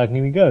family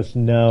talking to ghosts?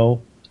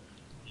 No.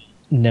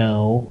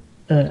 So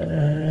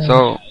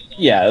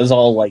yeah, it was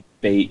all like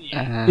bait.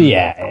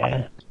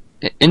 Yeah.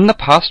 In the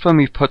past, when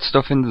we've put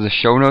stuff into the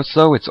show notes,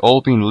 though, it's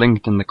all been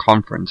linked in the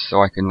conference,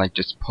 so I can like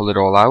just pull it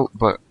all out.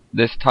 But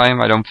this time,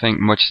 I don't think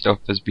much stuff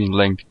has been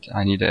linked.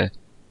 I need to.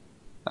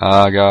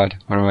 Oh God,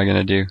 what am I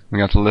gonna do? We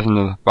got to listen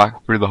to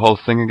back through the whole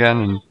thing again,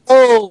 and.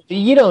 Oh,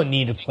 you don't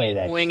need to play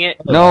that. Wing it.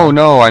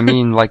 No, I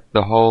mean like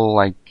the whole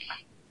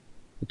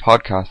the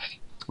podcast,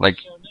 like.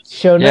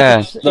 Show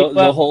notes.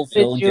 The whole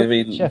film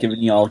giving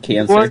you all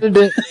cancer.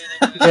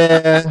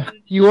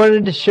 You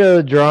wanted to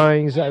show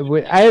drawings. I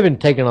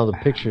haven't taken all the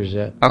pictures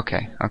yet.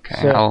 Okay.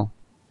 So, I'll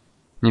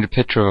need a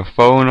picture of a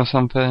phone or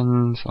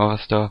something, some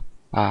other stuff.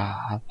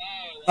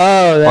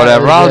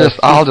 Whatever.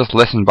 I'll just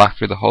listen back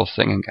through the whole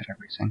thing and get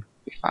everything.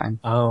 Be fine.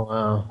 Oh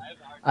wow.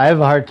 I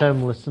have a hard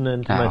time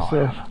listening to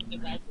myself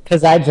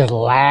because I just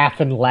laugh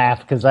and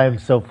laugh because I'm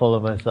so full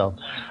of myself.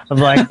 I'm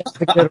like,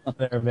 that's a good one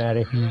there,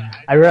 Maddie.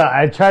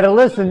 I try to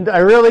listen. I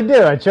really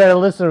do. I try to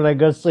listen when I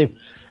go to sleep,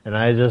 and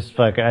I just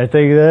I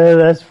think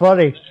that's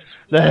funny.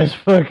 That's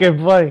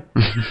fucking funny.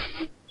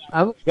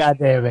 I'm a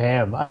goddamn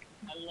ham.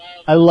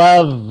 I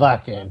love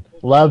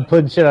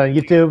putting shit on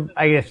YouTube.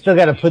 I still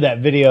got to put that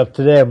video up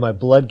today of my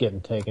blood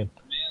getting taken.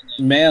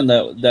 Man,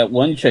 that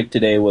one chick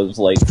today was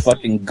like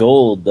fucking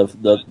gold.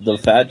 The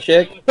fat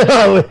chick.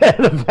 Oh,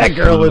 the fat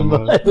girl in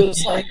blood. It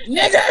was like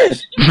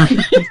niggers.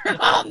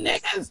 Oh,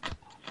 niggers.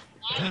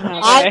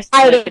 I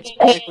tried a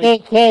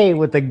KKK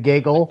with a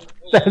giggle.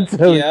 That's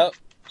yeah.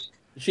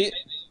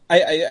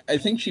 I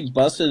think she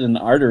busted an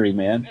artery,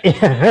 man.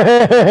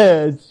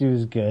 She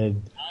was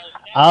good.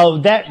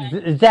 Oh, Zach.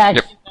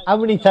 Yep. How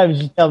many times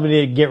did you tell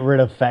me to get rid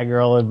of fat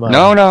girl in mine?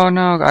 No.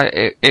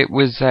 It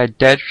was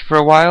dead for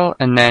a while,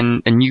 and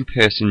then a new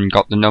person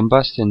got the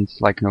number since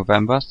like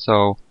November.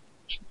 So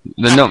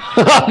the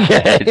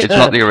okay. It's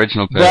not the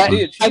original person.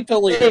 Dude,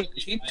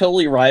 she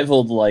totally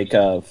rivaled like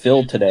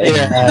Phil today.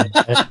 Yeah.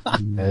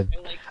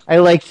 I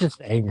like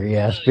just angry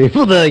ass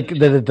people that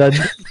have done.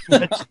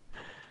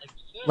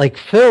 Like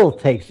Phil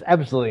takes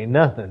absolutely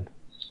nothing,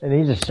 and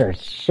he just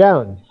starts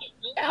shouting.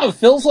 Yeah,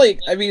 Phil's like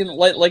I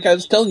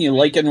was telling you,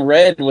 like in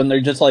Red, when they're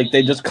just like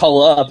they just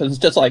call up and it's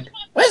just like,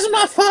 "Where's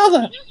my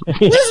father?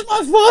 Where's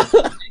my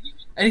father?"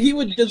 And he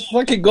would just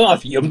fucking go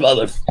off, "You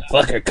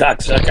motherfucker,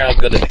 cocksucker! I'm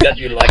gonna cut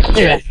you like a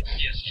fish."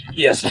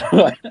 Yes.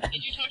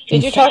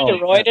 Did you talk to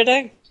Roy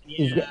today?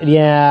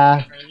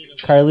 Yeah,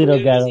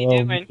 Carlito got a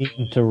little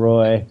mean to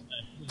Roy.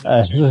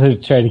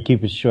 Try to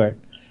keep it short.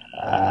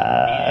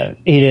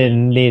 He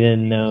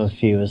didn't know if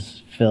he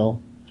was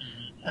Phil.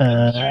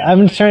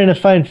 I'm trying to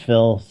find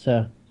Phil,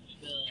 so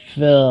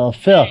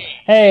Phil.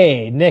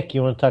 Hey, Nick,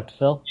 you want to talk to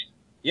Phil?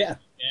 Yeah.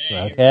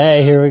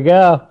 Okay, here we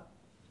go.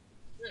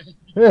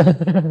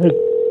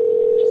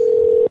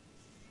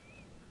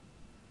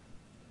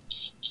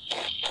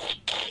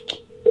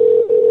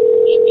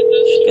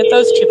 Get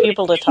those two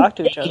people to talk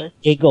to each other.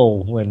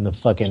 Giggle when the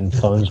fucking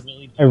phones.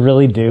 I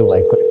really do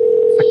like.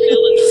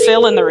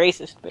 Phil and the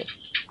racist bit.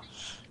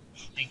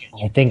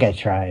 I think I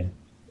tried.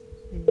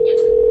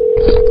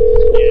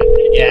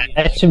 Yeah,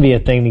 that should be a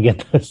thing to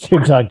get those two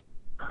talking.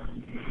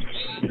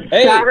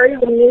 Hey. Sorry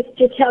we missed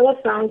your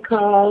telephone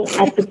call.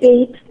 At the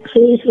beep,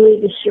 please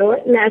leave a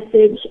short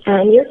message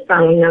and your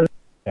phone number.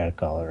 Gotta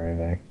call her right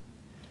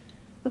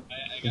back.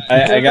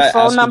 I got the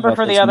phone number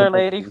for the other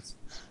lady.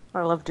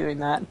 I love doing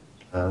that.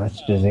 Oh, that's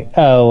busy.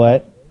 Oh,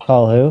 what?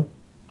 Call who?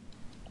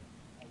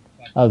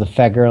 Oh, the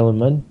fat girl in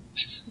mud?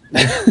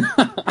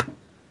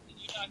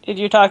 Did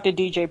you talk to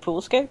DJ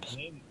Poolscapes?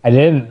 I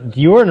didn't.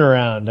 You weren't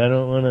around. I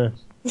don't want to.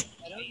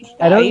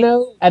 I don't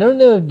know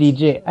if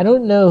DJ. I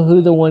don't know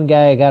who the one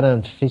guy I got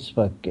on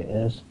Facebook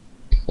is.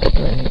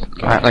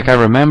 I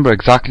remember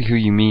exactly who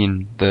you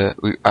mean.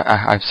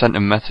 I've sent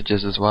him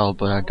messages as well,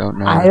 but I don't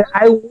know.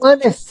 I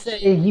want to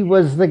say he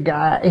was the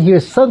guy. He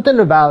was something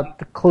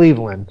about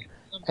Cleveland,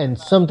 and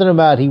something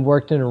about he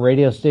worked in a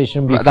radio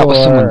station before. That was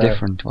someone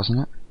different, wasn't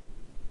it?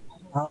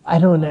 I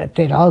don't know.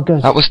 They'd all go.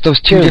 That was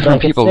those two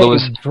different people. There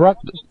was.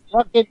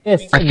 I think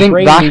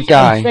that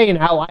guy.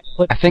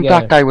 I think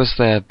that guy was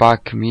the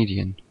bad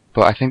comedian,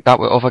 but I think that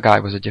other guy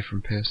was a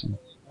different person.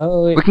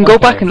 Oh, we can go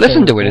back and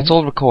listen to it. It's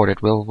all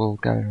recorded. We'll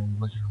go.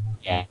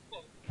 Yeah.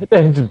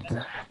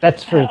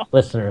 That's for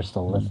listeners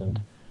to listen.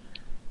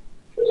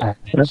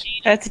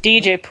 That's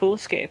DJ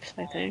Poolscapes,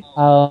 I think.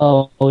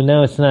 Oh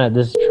no, it's not.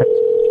 This is.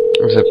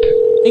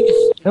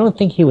 I don't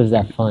think he was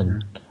that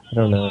fun. I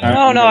don't know.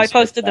 No, I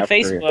posted the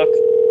Facebook.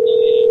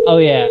 Oh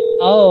yeah.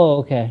 Oh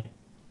okay.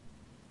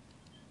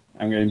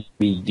 I'm going to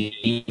be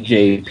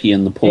DJ P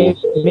in the pool.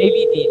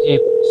 Maybe DJ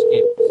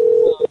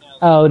Poolscapes.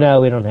 Oh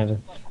no, we don't have it.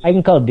 I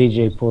can call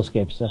DJ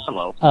Poolscapes. So.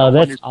 Hello. Oh,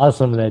 that's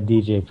awesome. That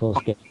DJ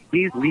Poolscapes.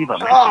 Please leave a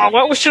message. Oh,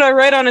 what should I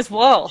write on his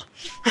wall?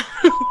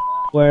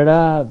 Word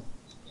up,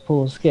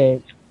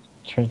 Poolscape.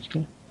 Trench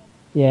coat.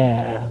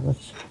 Yeah.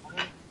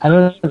 I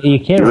don't know. You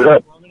can't.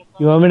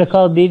 You want me to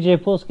call DJ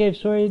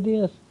Poolscapes for you,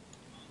 Diaz?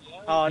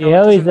 Oh, no, he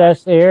always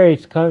asks here.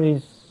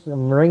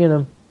 I'm ringing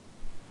him.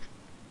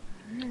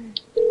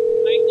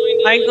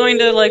 I'm going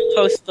to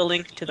post the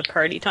link to the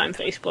Party Time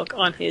Facebook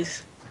on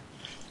his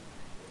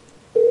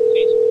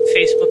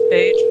Facebook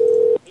page.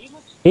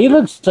 He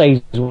looks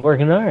like he's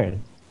working hard.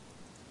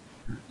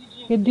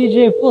 Get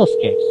DJ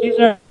Poolscapes. These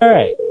are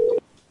alright.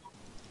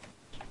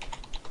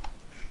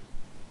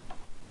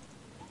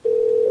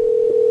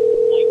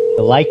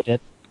 I liked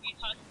it.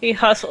 He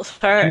hustles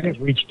hard. You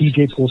have reached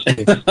DJ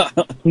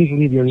Poolscapes. Please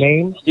leave your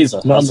name, He's a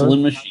number,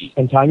 hustling machine.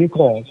 and time you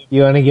called.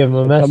 You want to give him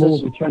a Someone will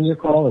message? return your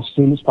call as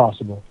soon as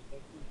possible.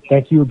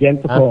 Thank you again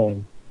for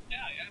calling.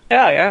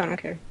 Yeah,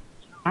 okay.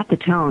 At the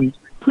tone,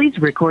 please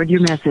record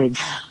your message.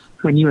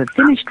 When you have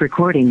finished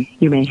recording,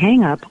 you may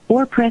hang up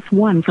or press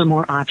 1 for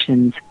more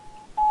options.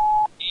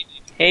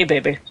 Hey,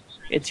 baby.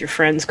 It's your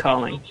friends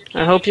calling.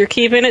 I hope you're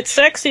keeping it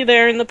sexy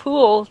there in the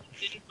pool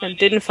and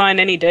didn't find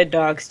any dead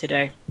dogs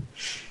today.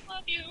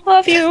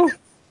 Love you.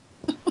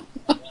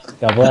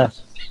 God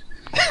bless.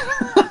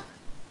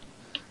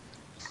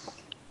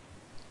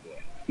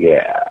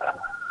 Yeah.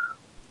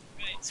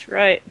 That's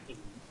right.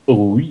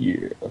 Oh,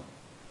 yeah.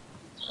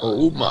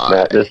 Oh, my.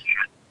 Not this.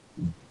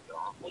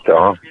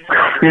 Tom.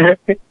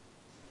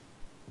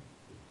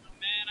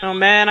 Oh,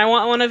 man, I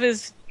want one of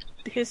his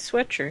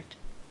sweatshirt.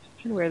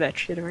 I'd wear that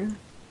shit around.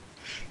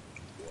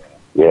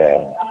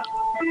 Yeah.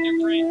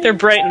 They're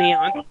bright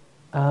neon.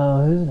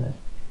 Oh, who's it?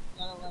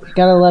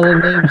 Got a lot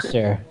of names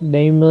there.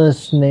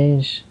 Nameless,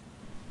 Nage.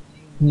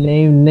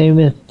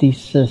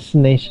 Nameththesis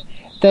Nation.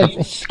 That's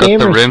Scammer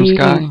the rims TV.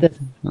 guy?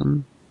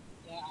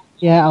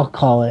 Yeah, I'll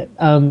call it.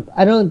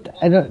 I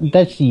don't,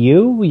 that's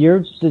you?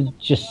 You're the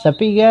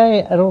Giuseppe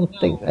guy? I don't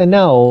think, I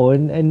know.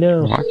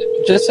 What?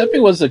 Giuseppe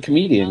was the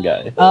comedian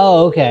guy.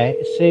 Oh, okay.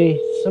 See,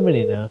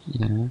 somebody knows.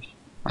 Yeah.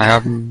 I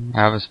have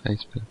his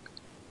Facebook.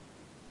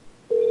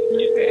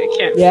 I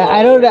can't. Yeah,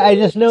 I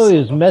just know he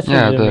was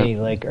messaging Yeah, me,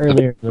 like,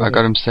 earlier. I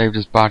got him saved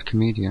as bad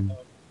comedian.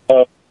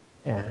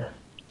 Yeah.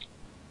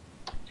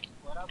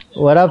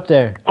 What up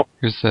there?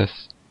 Who's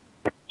this?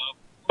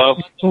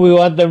 We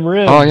want them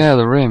rims. Oh yeah,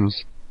 the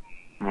rims.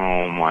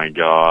 Oh my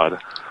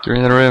god. Give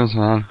me the rims,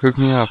 man. Hook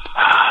me up.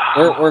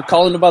 We're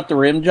calling about the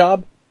rim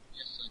job?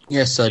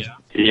 Yes, sir.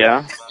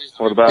 Yeah?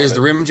 What about Is it?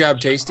 the rim job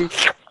tasty?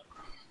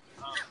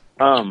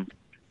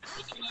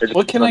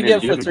 What can I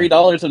get for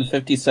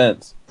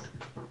 $3.50?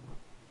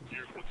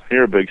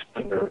 You're a big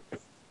spender.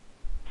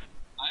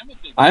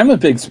 I'm a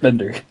big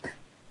spender.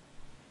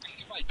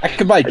 I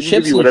could buy I can chips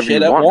give you and whatever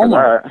shit you at want for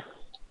Walmart. that.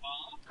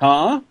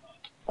 Huh?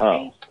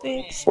 Oh.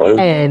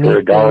 Anything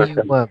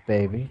you want,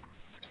 baby.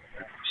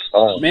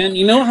 Man,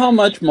 you know how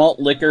much malt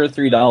liquor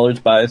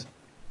 $3 buys?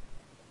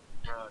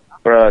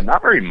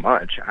 Not very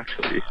much,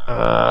 actually.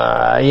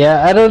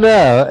 Yeah, I don't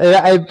know.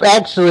 I'm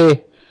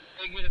actually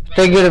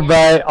thinking to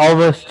buy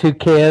almost 2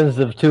 cans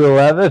of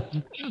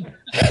 211.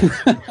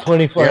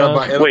 24 Yeah,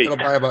 ounce. it'll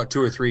buy about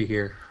 2 or 3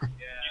 here.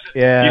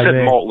 Yeah, You said I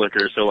mean- malt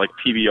liquor, so like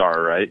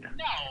PBR, right?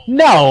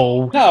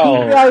 No,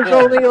 PBR's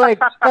only like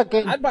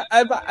fucking.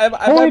 I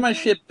buy my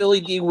shit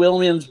Billy D.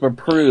 Williams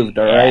approved,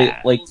 alright?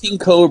 Like King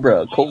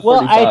Cobra, Colt Well,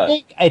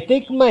 45. I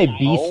think my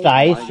Beast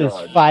Ice is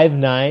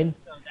 5.9,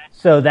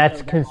 so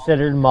that's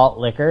considered malt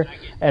liquor,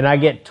 and I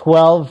get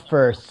 12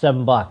 for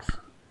 $7.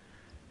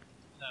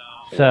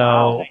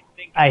 So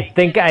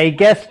I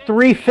guess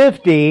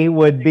 350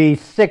 would be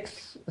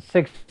six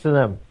of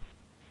them.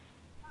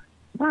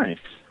 Nice.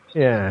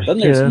 Yeah. Then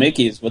there's you know.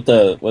 Mickey's with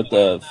the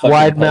fucking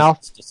Wide puzzles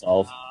mouth. to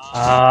solve.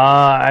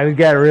 I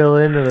got real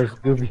into those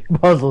goofy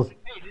puzzles.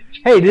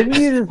 Hey, didn't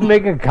you just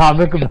make a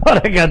comic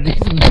about I got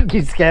these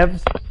Mickey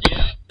scabs?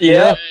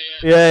 Yeah.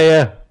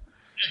 Yeah.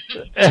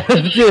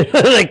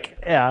 Like,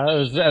 yeah, I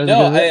was No,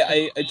 gonna-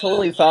 I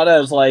totally thought I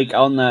was like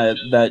on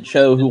that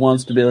show Who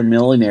Wants to Be a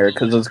Millionaire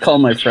because I was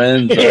calling my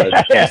friends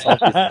to solve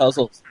these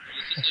puzzles.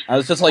 I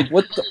was just like,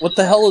 what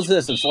the hell is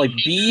this? It's like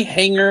bee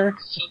hanger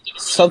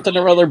something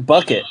or other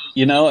bucket,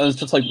 you know? And it's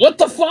just like, what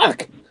the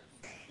fuck?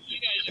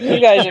 You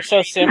guys are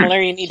so similar,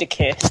 you need to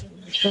kiss.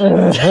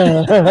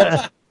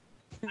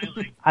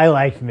 I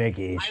like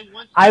Mickey's.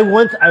 I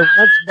once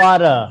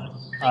bought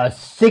a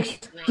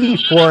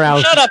 64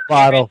 ounce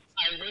bottle.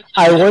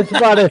 I once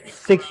bought a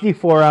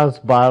 64 ounce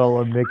bottle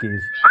of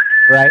Mickey's,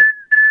 right?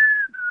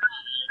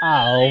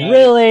 Oh,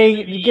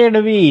 really? You're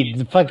gonna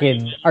be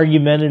fucking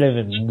argumentative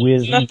and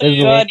Not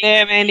the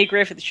goddamn Andy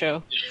Griffith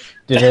show.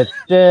 But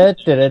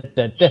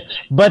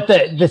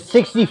the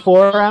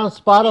 64 ounce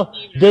bottle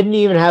didn't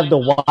even have the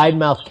wide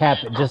mouth cap.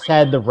 It just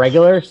had the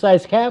regular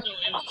size cap.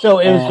 So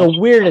it was the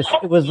weirdest.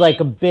 It was like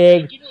a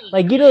big,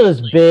 like, you know,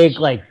 those big,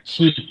 like,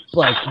 cheap,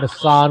 like,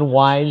 Masson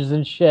wines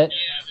and shit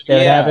they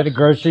would have at the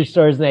grocery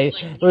stores. And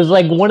it was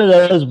like one of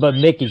those, but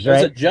Mickey's,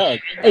 right? It was a jug.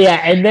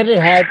 Yeah, and then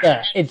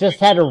it just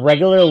had a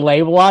regular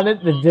label on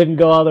it that didn't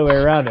go all the way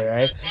around it,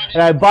 right?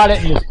 And I bought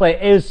it in this place.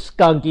 It was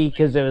skunky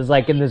because it was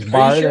like in this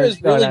bar. Are you sure that it's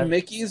was going really on.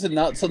 Mickey's and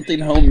not something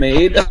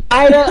homemade?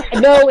 I don't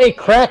know. It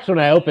cracks when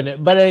I open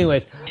it. But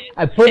anyways,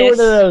 I put one of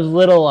those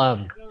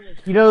little,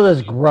 you know,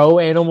 those grow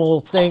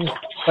animal things.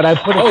 But I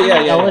put a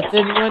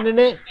skeleton one in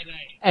it,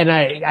 and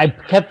I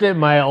kept it in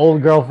my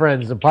old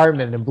girlfriend's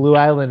apartment in Blue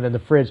Island in the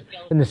fridge,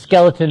 and the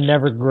skeleton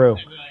never grew.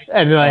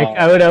 And like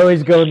I would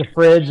always go in the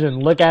fridge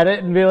and look at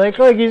it and be like,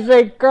 "Look, he's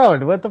like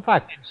grown. What the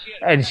fuck?"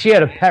 And she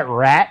had a pet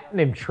rat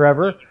named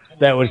Trevor.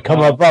 that would come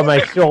up on my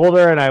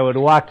shoulder, and I would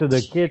walk to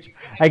the kitchen.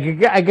 I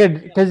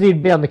could, because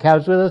he'd be on the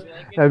couch with us.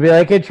 And I'd be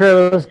like, "Hey,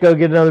 Trevor, let's go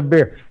get another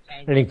beer."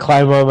 And he'd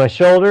climb on my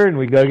shoulder, and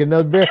we'd go get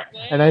another beer.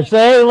 And I'd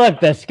say, "Hey,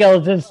 look, that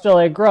skeleton still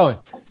ain't growing,"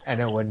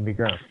 and it wouldn't be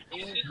growing.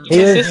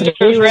 His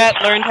sister's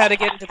rat learned how to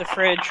get into the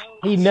fridge.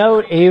 He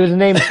was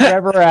named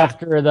Trevor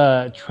after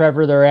the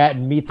Trevor the rat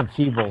in Meet the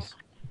Feebles.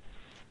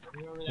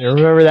 You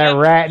remember that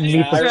rat in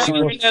Meet the Feebles?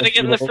 Learned how to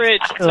get in the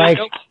fridge.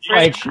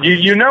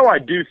 You know I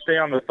do stay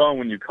on the phone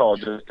when you call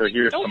just to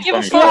hear some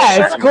funny stuff.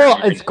 Yeah, it's cool.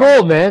 It's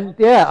cool, man.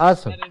 Yeah,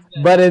 awesome.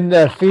 But in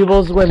the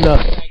Feebles, when the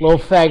little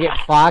faggot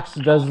fox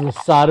does the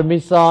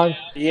sodomy song,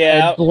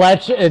 and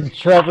Fletch and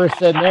Trevor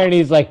sitting there, and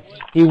he's like,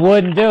 he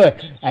wouldn't do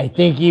it. I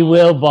think he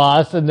will,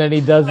 boss. And then he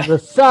does the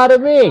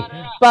sodomy,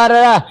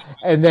 ba-da-da,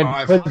 and then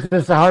puts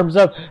his arms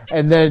up,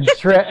 and then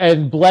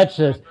and Bletch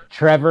says,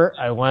 "Trevor,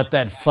 I want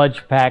that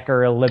fudge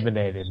packer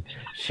eliminated."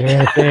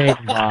 Sure thing,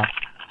 boss.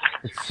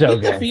 It's so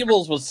good. The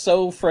Feebles was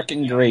so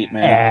freaking great,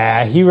 man.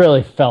 Yeah, he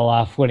really fell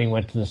off when he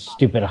went to the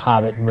stupid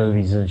Hobbit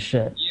movies and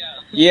shit.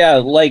 Yeah,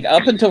 like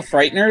up until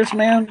Frighteners,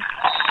 man.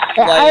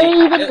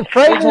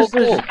 Frighteners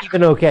is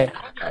even okay.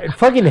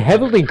 Fucking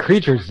Heavenly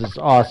Creatures is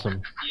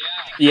awesome.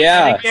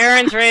 Yeah. I think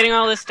Darren's writing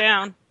all this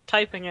down,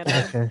 typing it.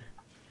 Okay.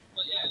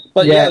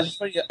 But yeah, it's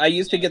funny. I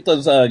used to get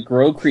those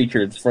grow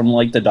creatures from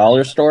like the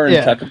dollar store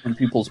and chuck them in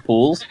people's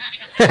pools.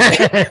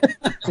 And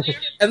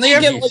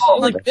they get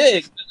like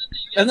big,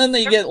 and then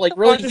they get like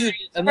really huge,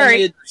 and then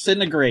they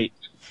disintegrate.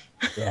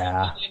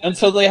 Yeah. And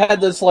so they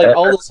had this like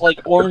all this like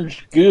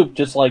orange goop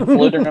just like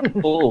floating around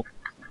the pool.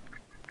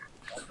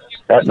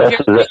 That messes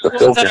up the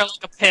filter.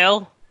 Like a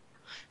pill.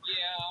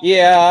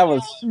 Yeah, I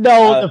was.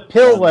 No, the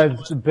pill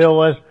was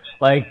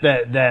like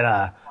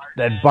that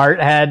Bart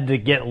had to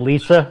get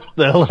Lisa,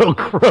 the little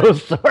crow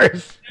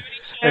source.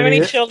 How many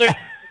children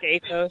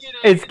ate those?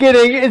 It's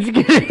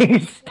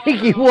getting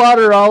sticky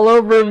water all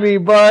over me,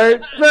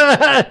 Bart.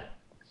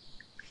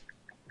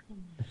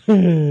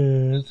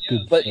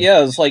 But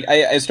yeah, it's like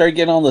I started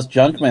getting all this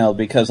junk mail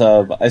because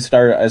I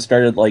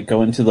started like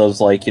going to those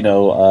like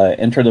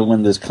enter to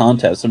win this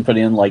contest and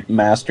putting in like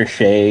Master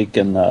Shake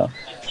and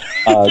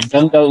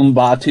Gunga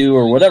Umbatu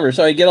or whatever.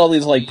 So I get all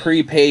these like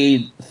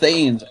prepaid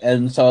things,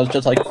 and so I was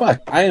just like,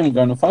 fuck, I am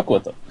going to fuck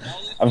with them.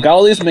 I've got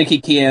all these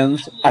Mickey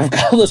cans, I've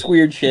got all this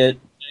weird shit,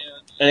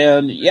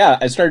 and yeah,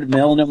 I started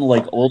mailing them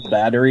like old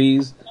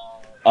batteries,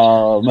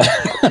 contents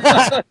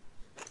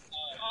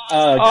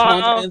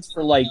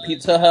for like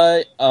Pizza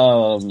Hut,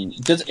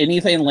 just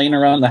anything laying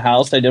around the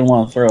house I didn't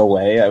want to throw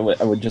away, I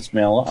would just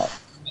mail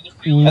off.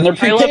 And they're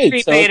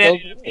prepaid. I love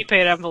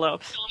prepaid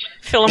envelopes.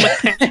 Fill them with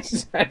pens.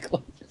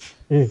 Exactly.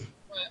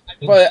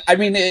 But I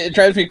mean, it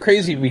drives me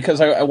crazy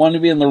because I want to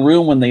be in the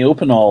room when they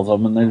open all of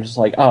them, and they're just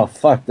like, "Oh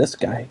fuck, this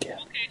guy again."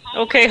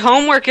 Okay,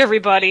 homework,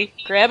 everybody.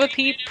 Grab a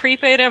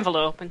prepaid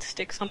envelope and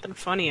stick something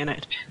funny in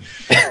it.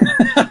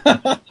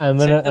 I'm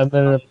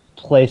gonna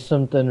play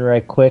something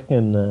right quick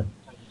in the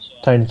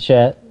Tiny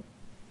Chat.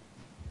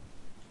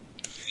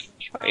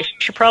 You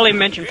should probably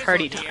mention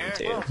Party Time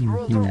too.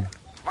 Mm-hmm.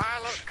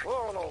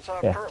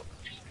 Yeah.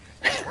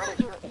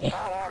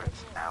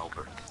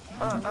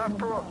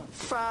 No.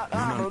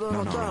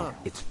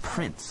 It's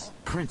Prince.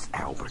 Prince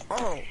Albert.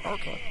 Oh,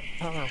 okay.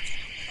 I'll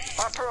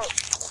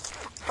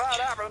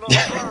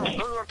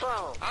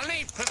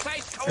need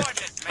precise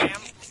coordinates,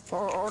 ma'am.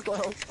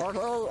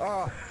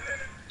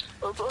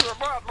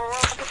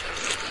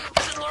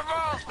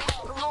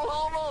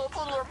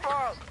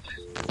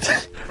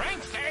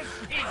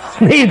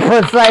 Need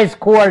precise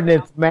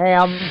coordinates,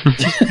 ma'am.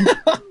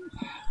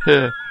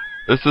 Yeah.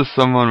 This is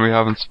someone we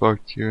haven't spoke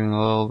to in a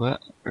little bit.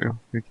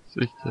 We can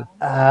speak to.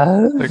 I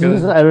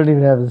don't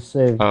even have this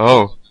saved.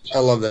 Oh. I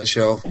love that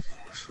show.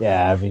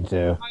 Yeah, me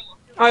too.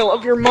 I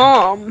love your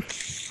mom.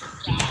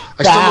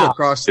 I stumbled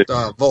across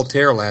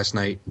Voltaire last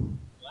night.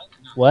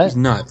 What? He's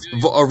nuts.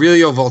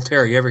 Aurelio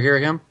Voltaire. You ever hear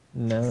of him?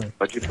 No.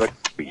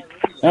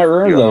 I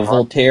remember the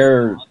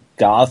Voltaire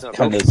goth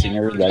kind of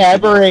singer.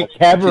 Cabaret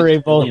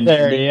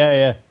Voltaire.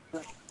 Yeah.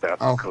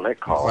 I'll collect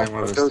calls. Find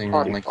one of those things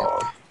and link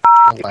it.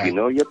 If you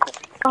know your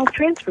I'll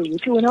transfer you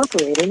to an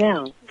operator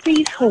now.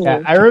 Please hold.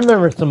 Yeah, I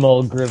remember some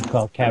old group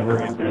called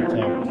Cabaret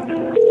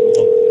Voltaire.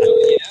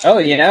 Oh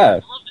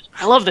yeah.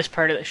 I love this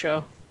part of the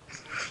show.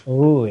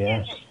 Oh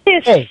yeah.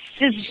 Hey,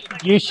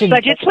 you should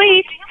budget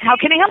suite. How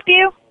can I help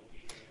you?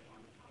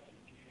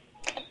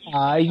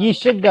 You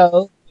should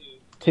go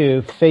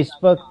to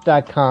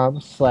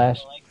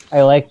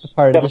facebook.com/I like the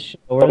part of the show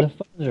where the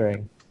phones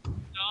ring.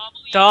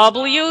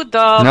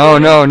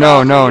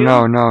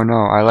 www.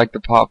 No. I like the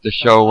part of the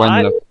show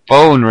when the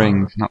phone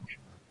rings. No,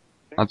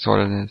 that's what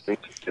it is.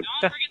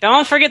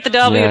 Don't forget the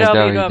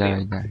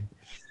www.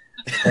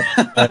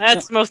 Yeah,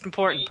 That's the most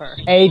important part.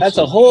 That's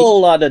a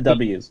whole lot of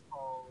W's.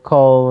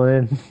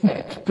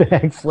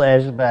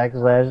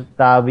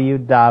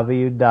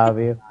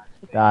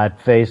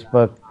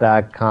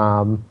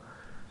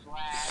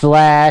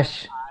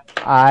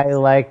 www.facebook.com/I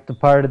like the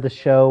part of the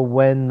show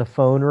when the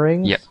phone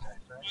rings. Yep.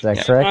 Is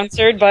that correct?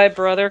 Sponsored by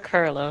Brother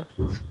Carlo.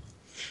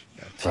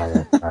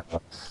 Brother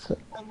Carlos.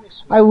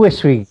 I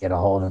wish we could get a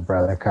hold of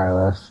Brother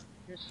Carlos.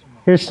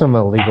 Here's some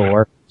illegal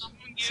work.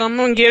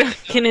 Someone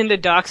get into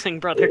doxing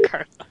Brother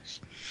Carlos.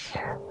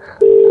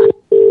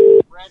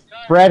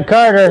 Brad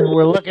Carter,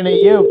 we're looking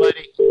at you,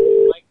 buddy.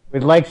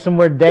 We'd like some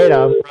more data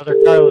on Brother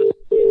Carlos.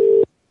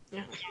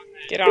 Yeah,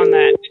 get on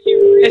that.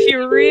 If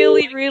you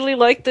really, really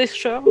like this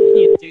show,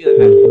 you do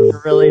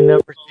that. Really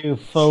number 2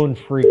 phone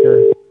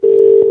freaker.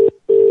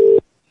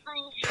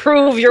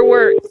 Prove your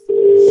worth.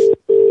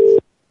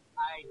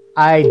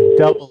 I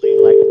doubly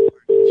like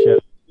the show.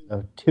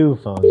 So 2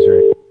 phones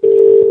right.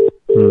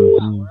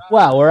 Mm-hmm.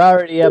 Wow, we're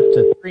already up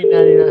to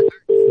 $3.99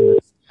 in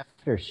this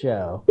after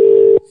show.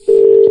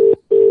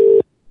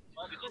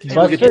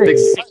 Buster,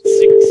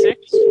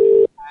 666.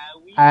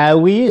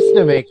 we used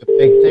to make a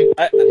big thing.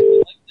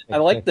 I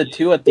like the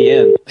 2 at the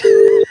end.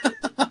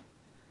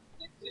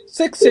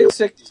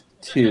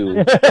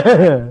 6662.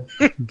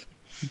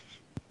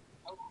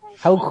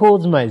 How cool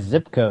is my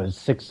zip code?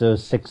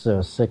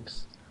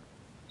 60606.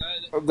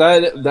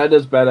 That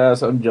is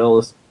badass. I'm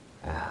jealous.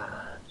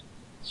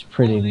 It's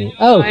pretty neat.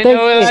 Oh, I thank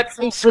know you. that's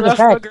Thanks for the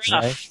pack,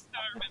 guys.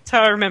 That's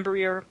how I remember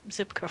your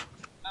zip code.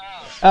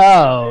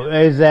 Oh,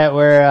 is that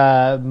where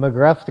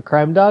McGruff the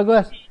crime dog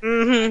was?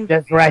 Mm-hmm.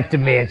 That's right to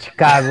me in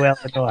Chicago,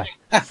 Illinois.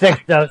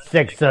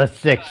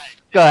 60606.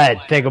 Go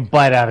ahead, take a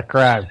bite out of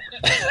crime.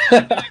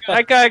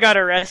 That guy got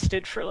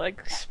arrested for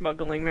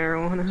smuggling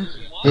marijuana.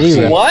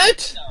 Did he?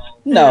 What?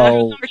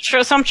 No.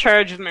 Some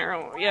charge of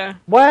marijuana. Yeah.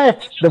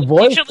 What? The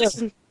voice of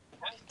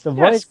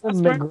Scruff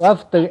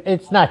McGruff.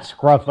 It's not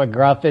Scruff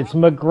McGruff. It's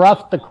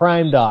McGruff the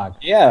crime dog.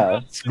 Yeah.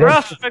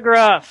 Scruff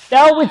McGruff.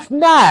 No, it's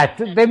not.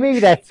 Maybe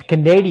that's the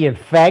Canadian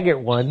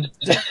faggot one.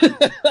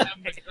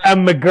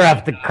 I'm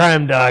McGruff the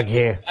crime dog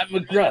here. I'm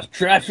McGruff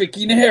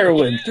trafficking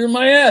heroin through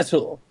my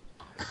asshole.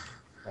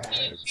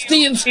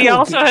 He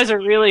also has a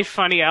really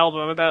funny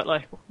album about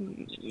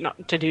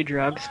not to do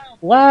drugs.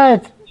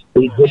 What?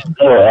 The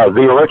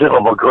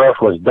original McGruff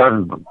was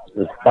done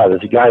by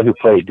this guy who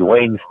played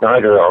Dwayne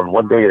Snyder on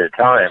One Day at a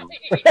Time.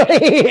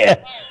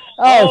 Yeah.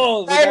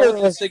 Oh, the guy Snyder with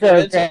the was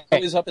cigarettes so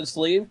always up his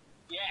sleeve?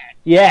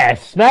 Yeah,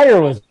 Snyder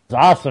was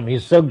awesome.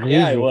 He's so greasy.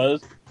 Yeah, he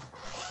was.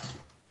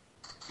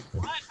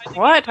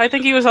 What? I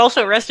think he was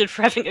also arrested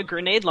for having a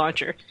grenade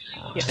launcher.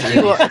 Yes,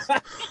 he was.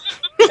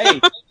 Hey,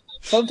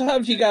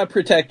 sometimes you gotta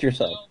protect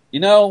yourself.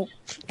 You know?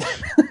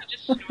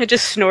 I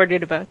just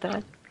snorted about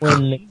that.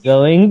 When the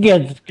going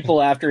gets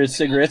people after his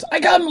cigarettes,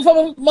 I got him from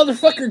a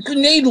motherfucker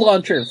grenade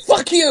launcher.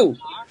 Fuck you!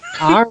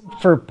 Arm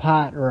for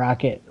pot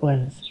rocket.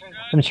 I'm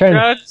trying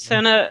drugs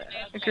and a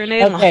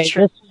grenade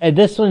launcher.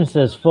 This one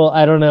says full.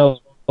 I don't know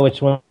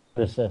which one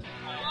this is.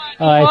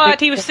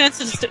 He was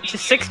sentenced to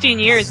 16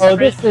 years. Oh,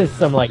 this is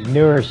some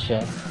newer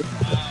shit.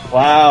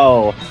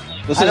 Wow,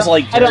 this is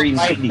Jerry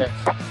City. This.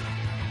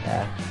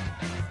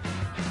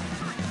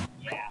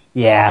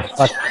 Yeah.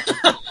 Fuck.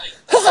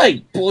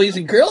 Hi, boys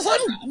and girls. I'm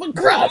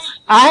McGruff.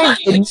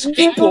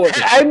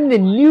 I'm the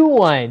new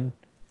one.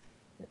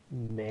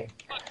 Nick.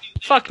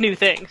 Fuck new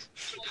things.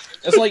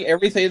 It's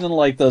everything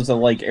in those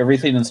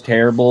everything is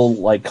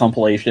terrible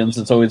compilations.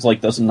 It's always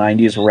those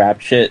 90s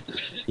rap shit.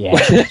 Yeah.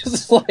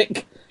 It's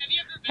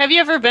Have you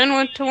ever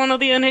been to one of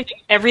the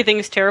Everything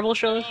is Terrible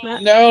shows,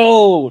 Matt?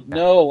 No,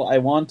 I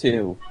want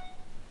to.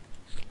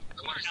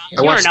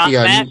 I watched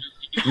the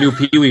new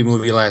Pee-wee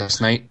movie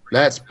last night.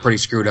 That's pretty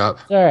screwed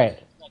up. It's alright.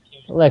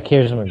 Look,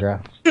 here's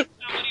McGruff.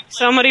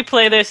 Somebody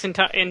play this in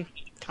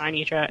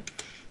Tiny Chat.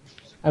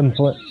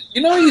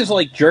 You know he's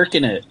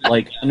jerking it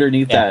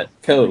underneath that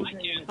coat.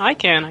 I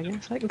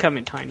guess. I can come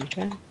in Tiny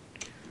Chat.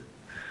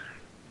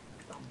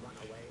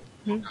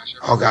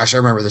 Oh gosh, I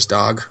remember this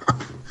dog.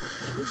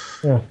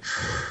 Yeah.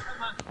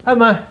 Hi,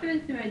 Ma.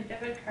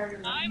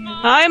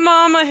 Hi,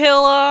 Mama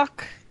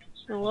Hillock.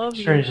 I love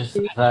you.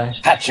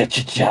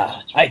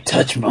 Ha-cha-cha-cha. I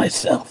touch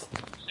myself.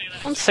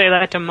 Don't say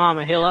that to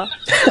Mama Hillock.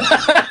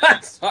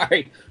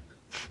 Sorry.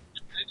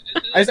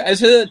 I said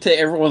that to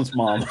everyone's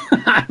mom.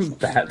 I'm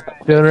bad.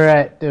 Doing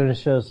alright. Doing a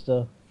show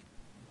still.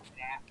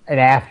 An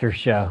after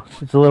show.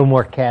 It's a little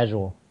more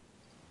casual.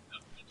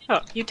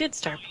 Oh, you did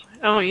start.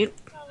 Oh, you.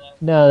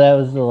 No, that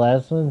was the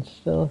last one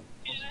still.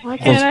 Why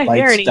can't I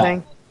hear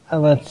anything?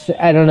 Let's see.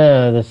 I don't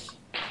know. This.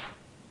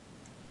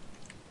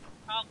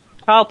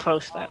 I'll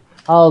post that.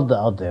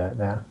 I'll do it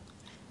now.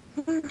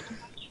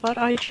 But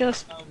I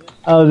just.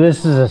 Oh,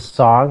 this is a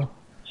song?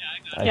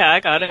 Yeah, I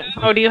got it.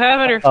 Oh, do you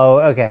have it? Or... Oh,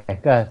 okay.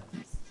 Go ahead.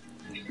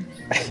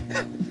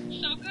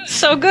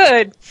 So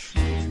good.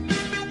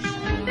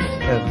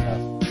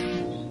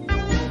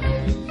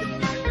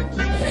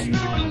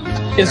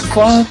 It's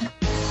fun.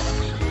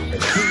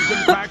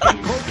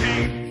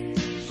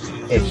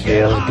 It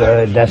feels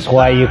good. That's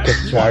why you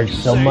can charge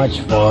so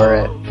much for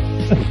it.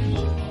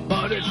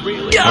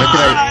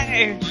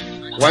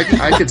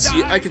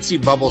 I could see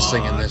Bubbles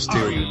singing this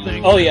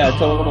too. Oh yeah,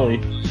 totally.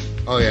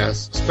 Oh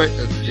yes,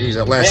 geez,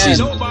 that last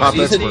season.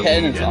 Season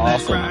 10 is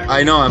awesome.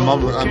 I know. I'm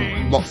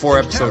about 4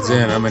 episodes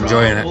in. I'm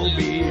enjoying it.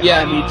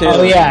 Yeah, me too.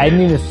 Oh yeah, I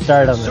need to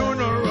start on that.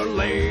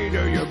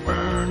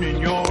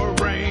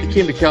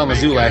 came to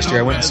Kalamazoo last year.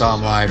 I went and saw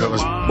him live. It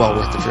was well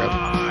worth the trip.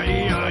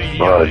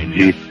 Oh,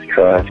 Jesus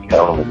Christ,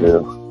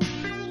 Kalamazoo.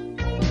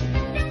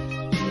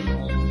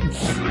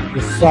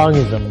 This song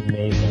is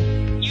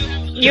amazing.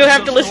 You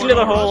have to listen to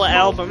the whole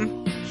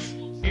album.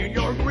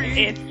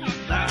 It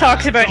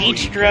talks about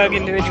each drug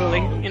individually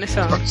in a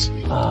song.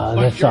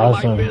 That's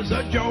awesome.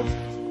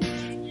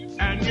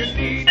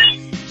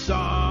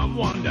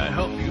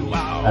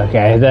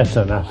 Okay, that's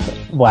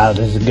enough. Wow,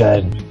 this is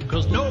good.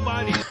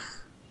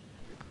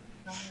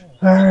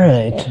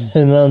 Alright,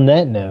 and on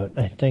that note,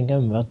 I think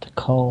I'm about to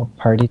call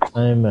Party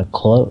Time a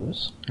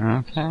close.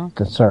 Okay.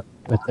 To start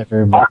with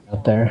everybody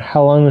out there.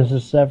 How long is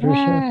this ever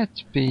show?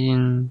 It's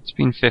been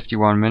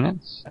 51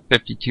 minutes.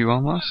 52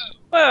 almost.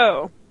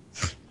 Whoa.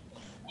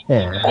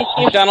 Yeah.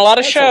 You've done a lot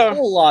of show. A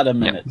whole lot of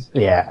minutes.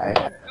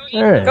 Yeah.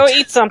 Alright. Go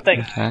eat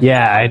something. Okay.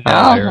 Yeah, I know.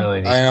 I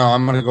really need. I know.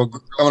 I'm gonna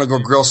go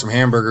grill some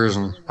hamburgers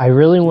and. I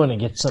really want to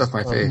get stuff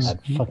something my face. from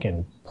that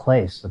fucking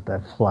place with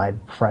that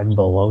fried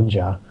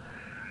bologna.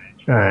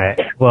 Alright.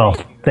 Well,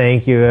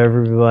 thank you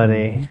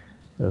everybody.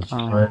 It was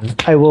fun.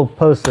 I will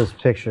post those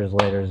pictures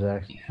later,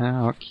 Zach.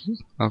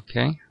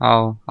 Okay.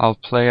 I'll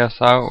play us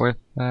out with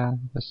the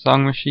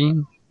song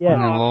machine. Yeah.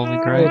 And it'll all be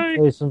great. I'll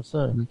play some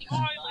songs.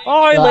 Okay.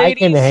 Bye, Well, ladies. I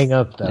can hang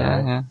up though.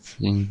 Yeah.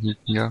 You can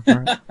go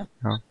for it.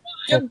 Go.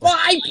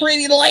 Goodbye,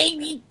 pretty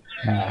lady.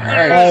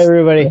 Bye,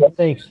 everybody.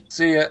 Thanks.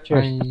 See ya.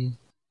 Cheers.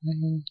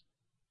 Bye.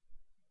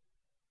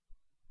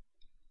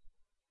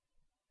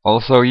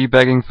 Also, are you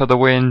begging for the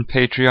win?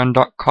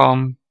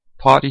 Patreon.com.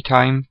 Party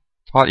time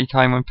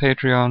on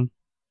Patreon.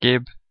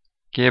 Gib,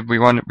 we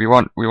want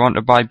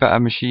to buy better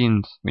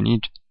machines. We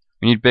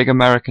need big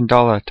American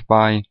dollar to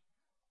buy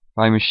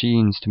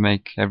machines to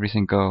make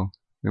everything go.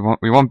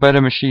 We want better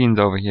machines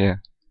over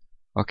here.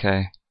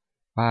 Okay.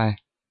 Bye.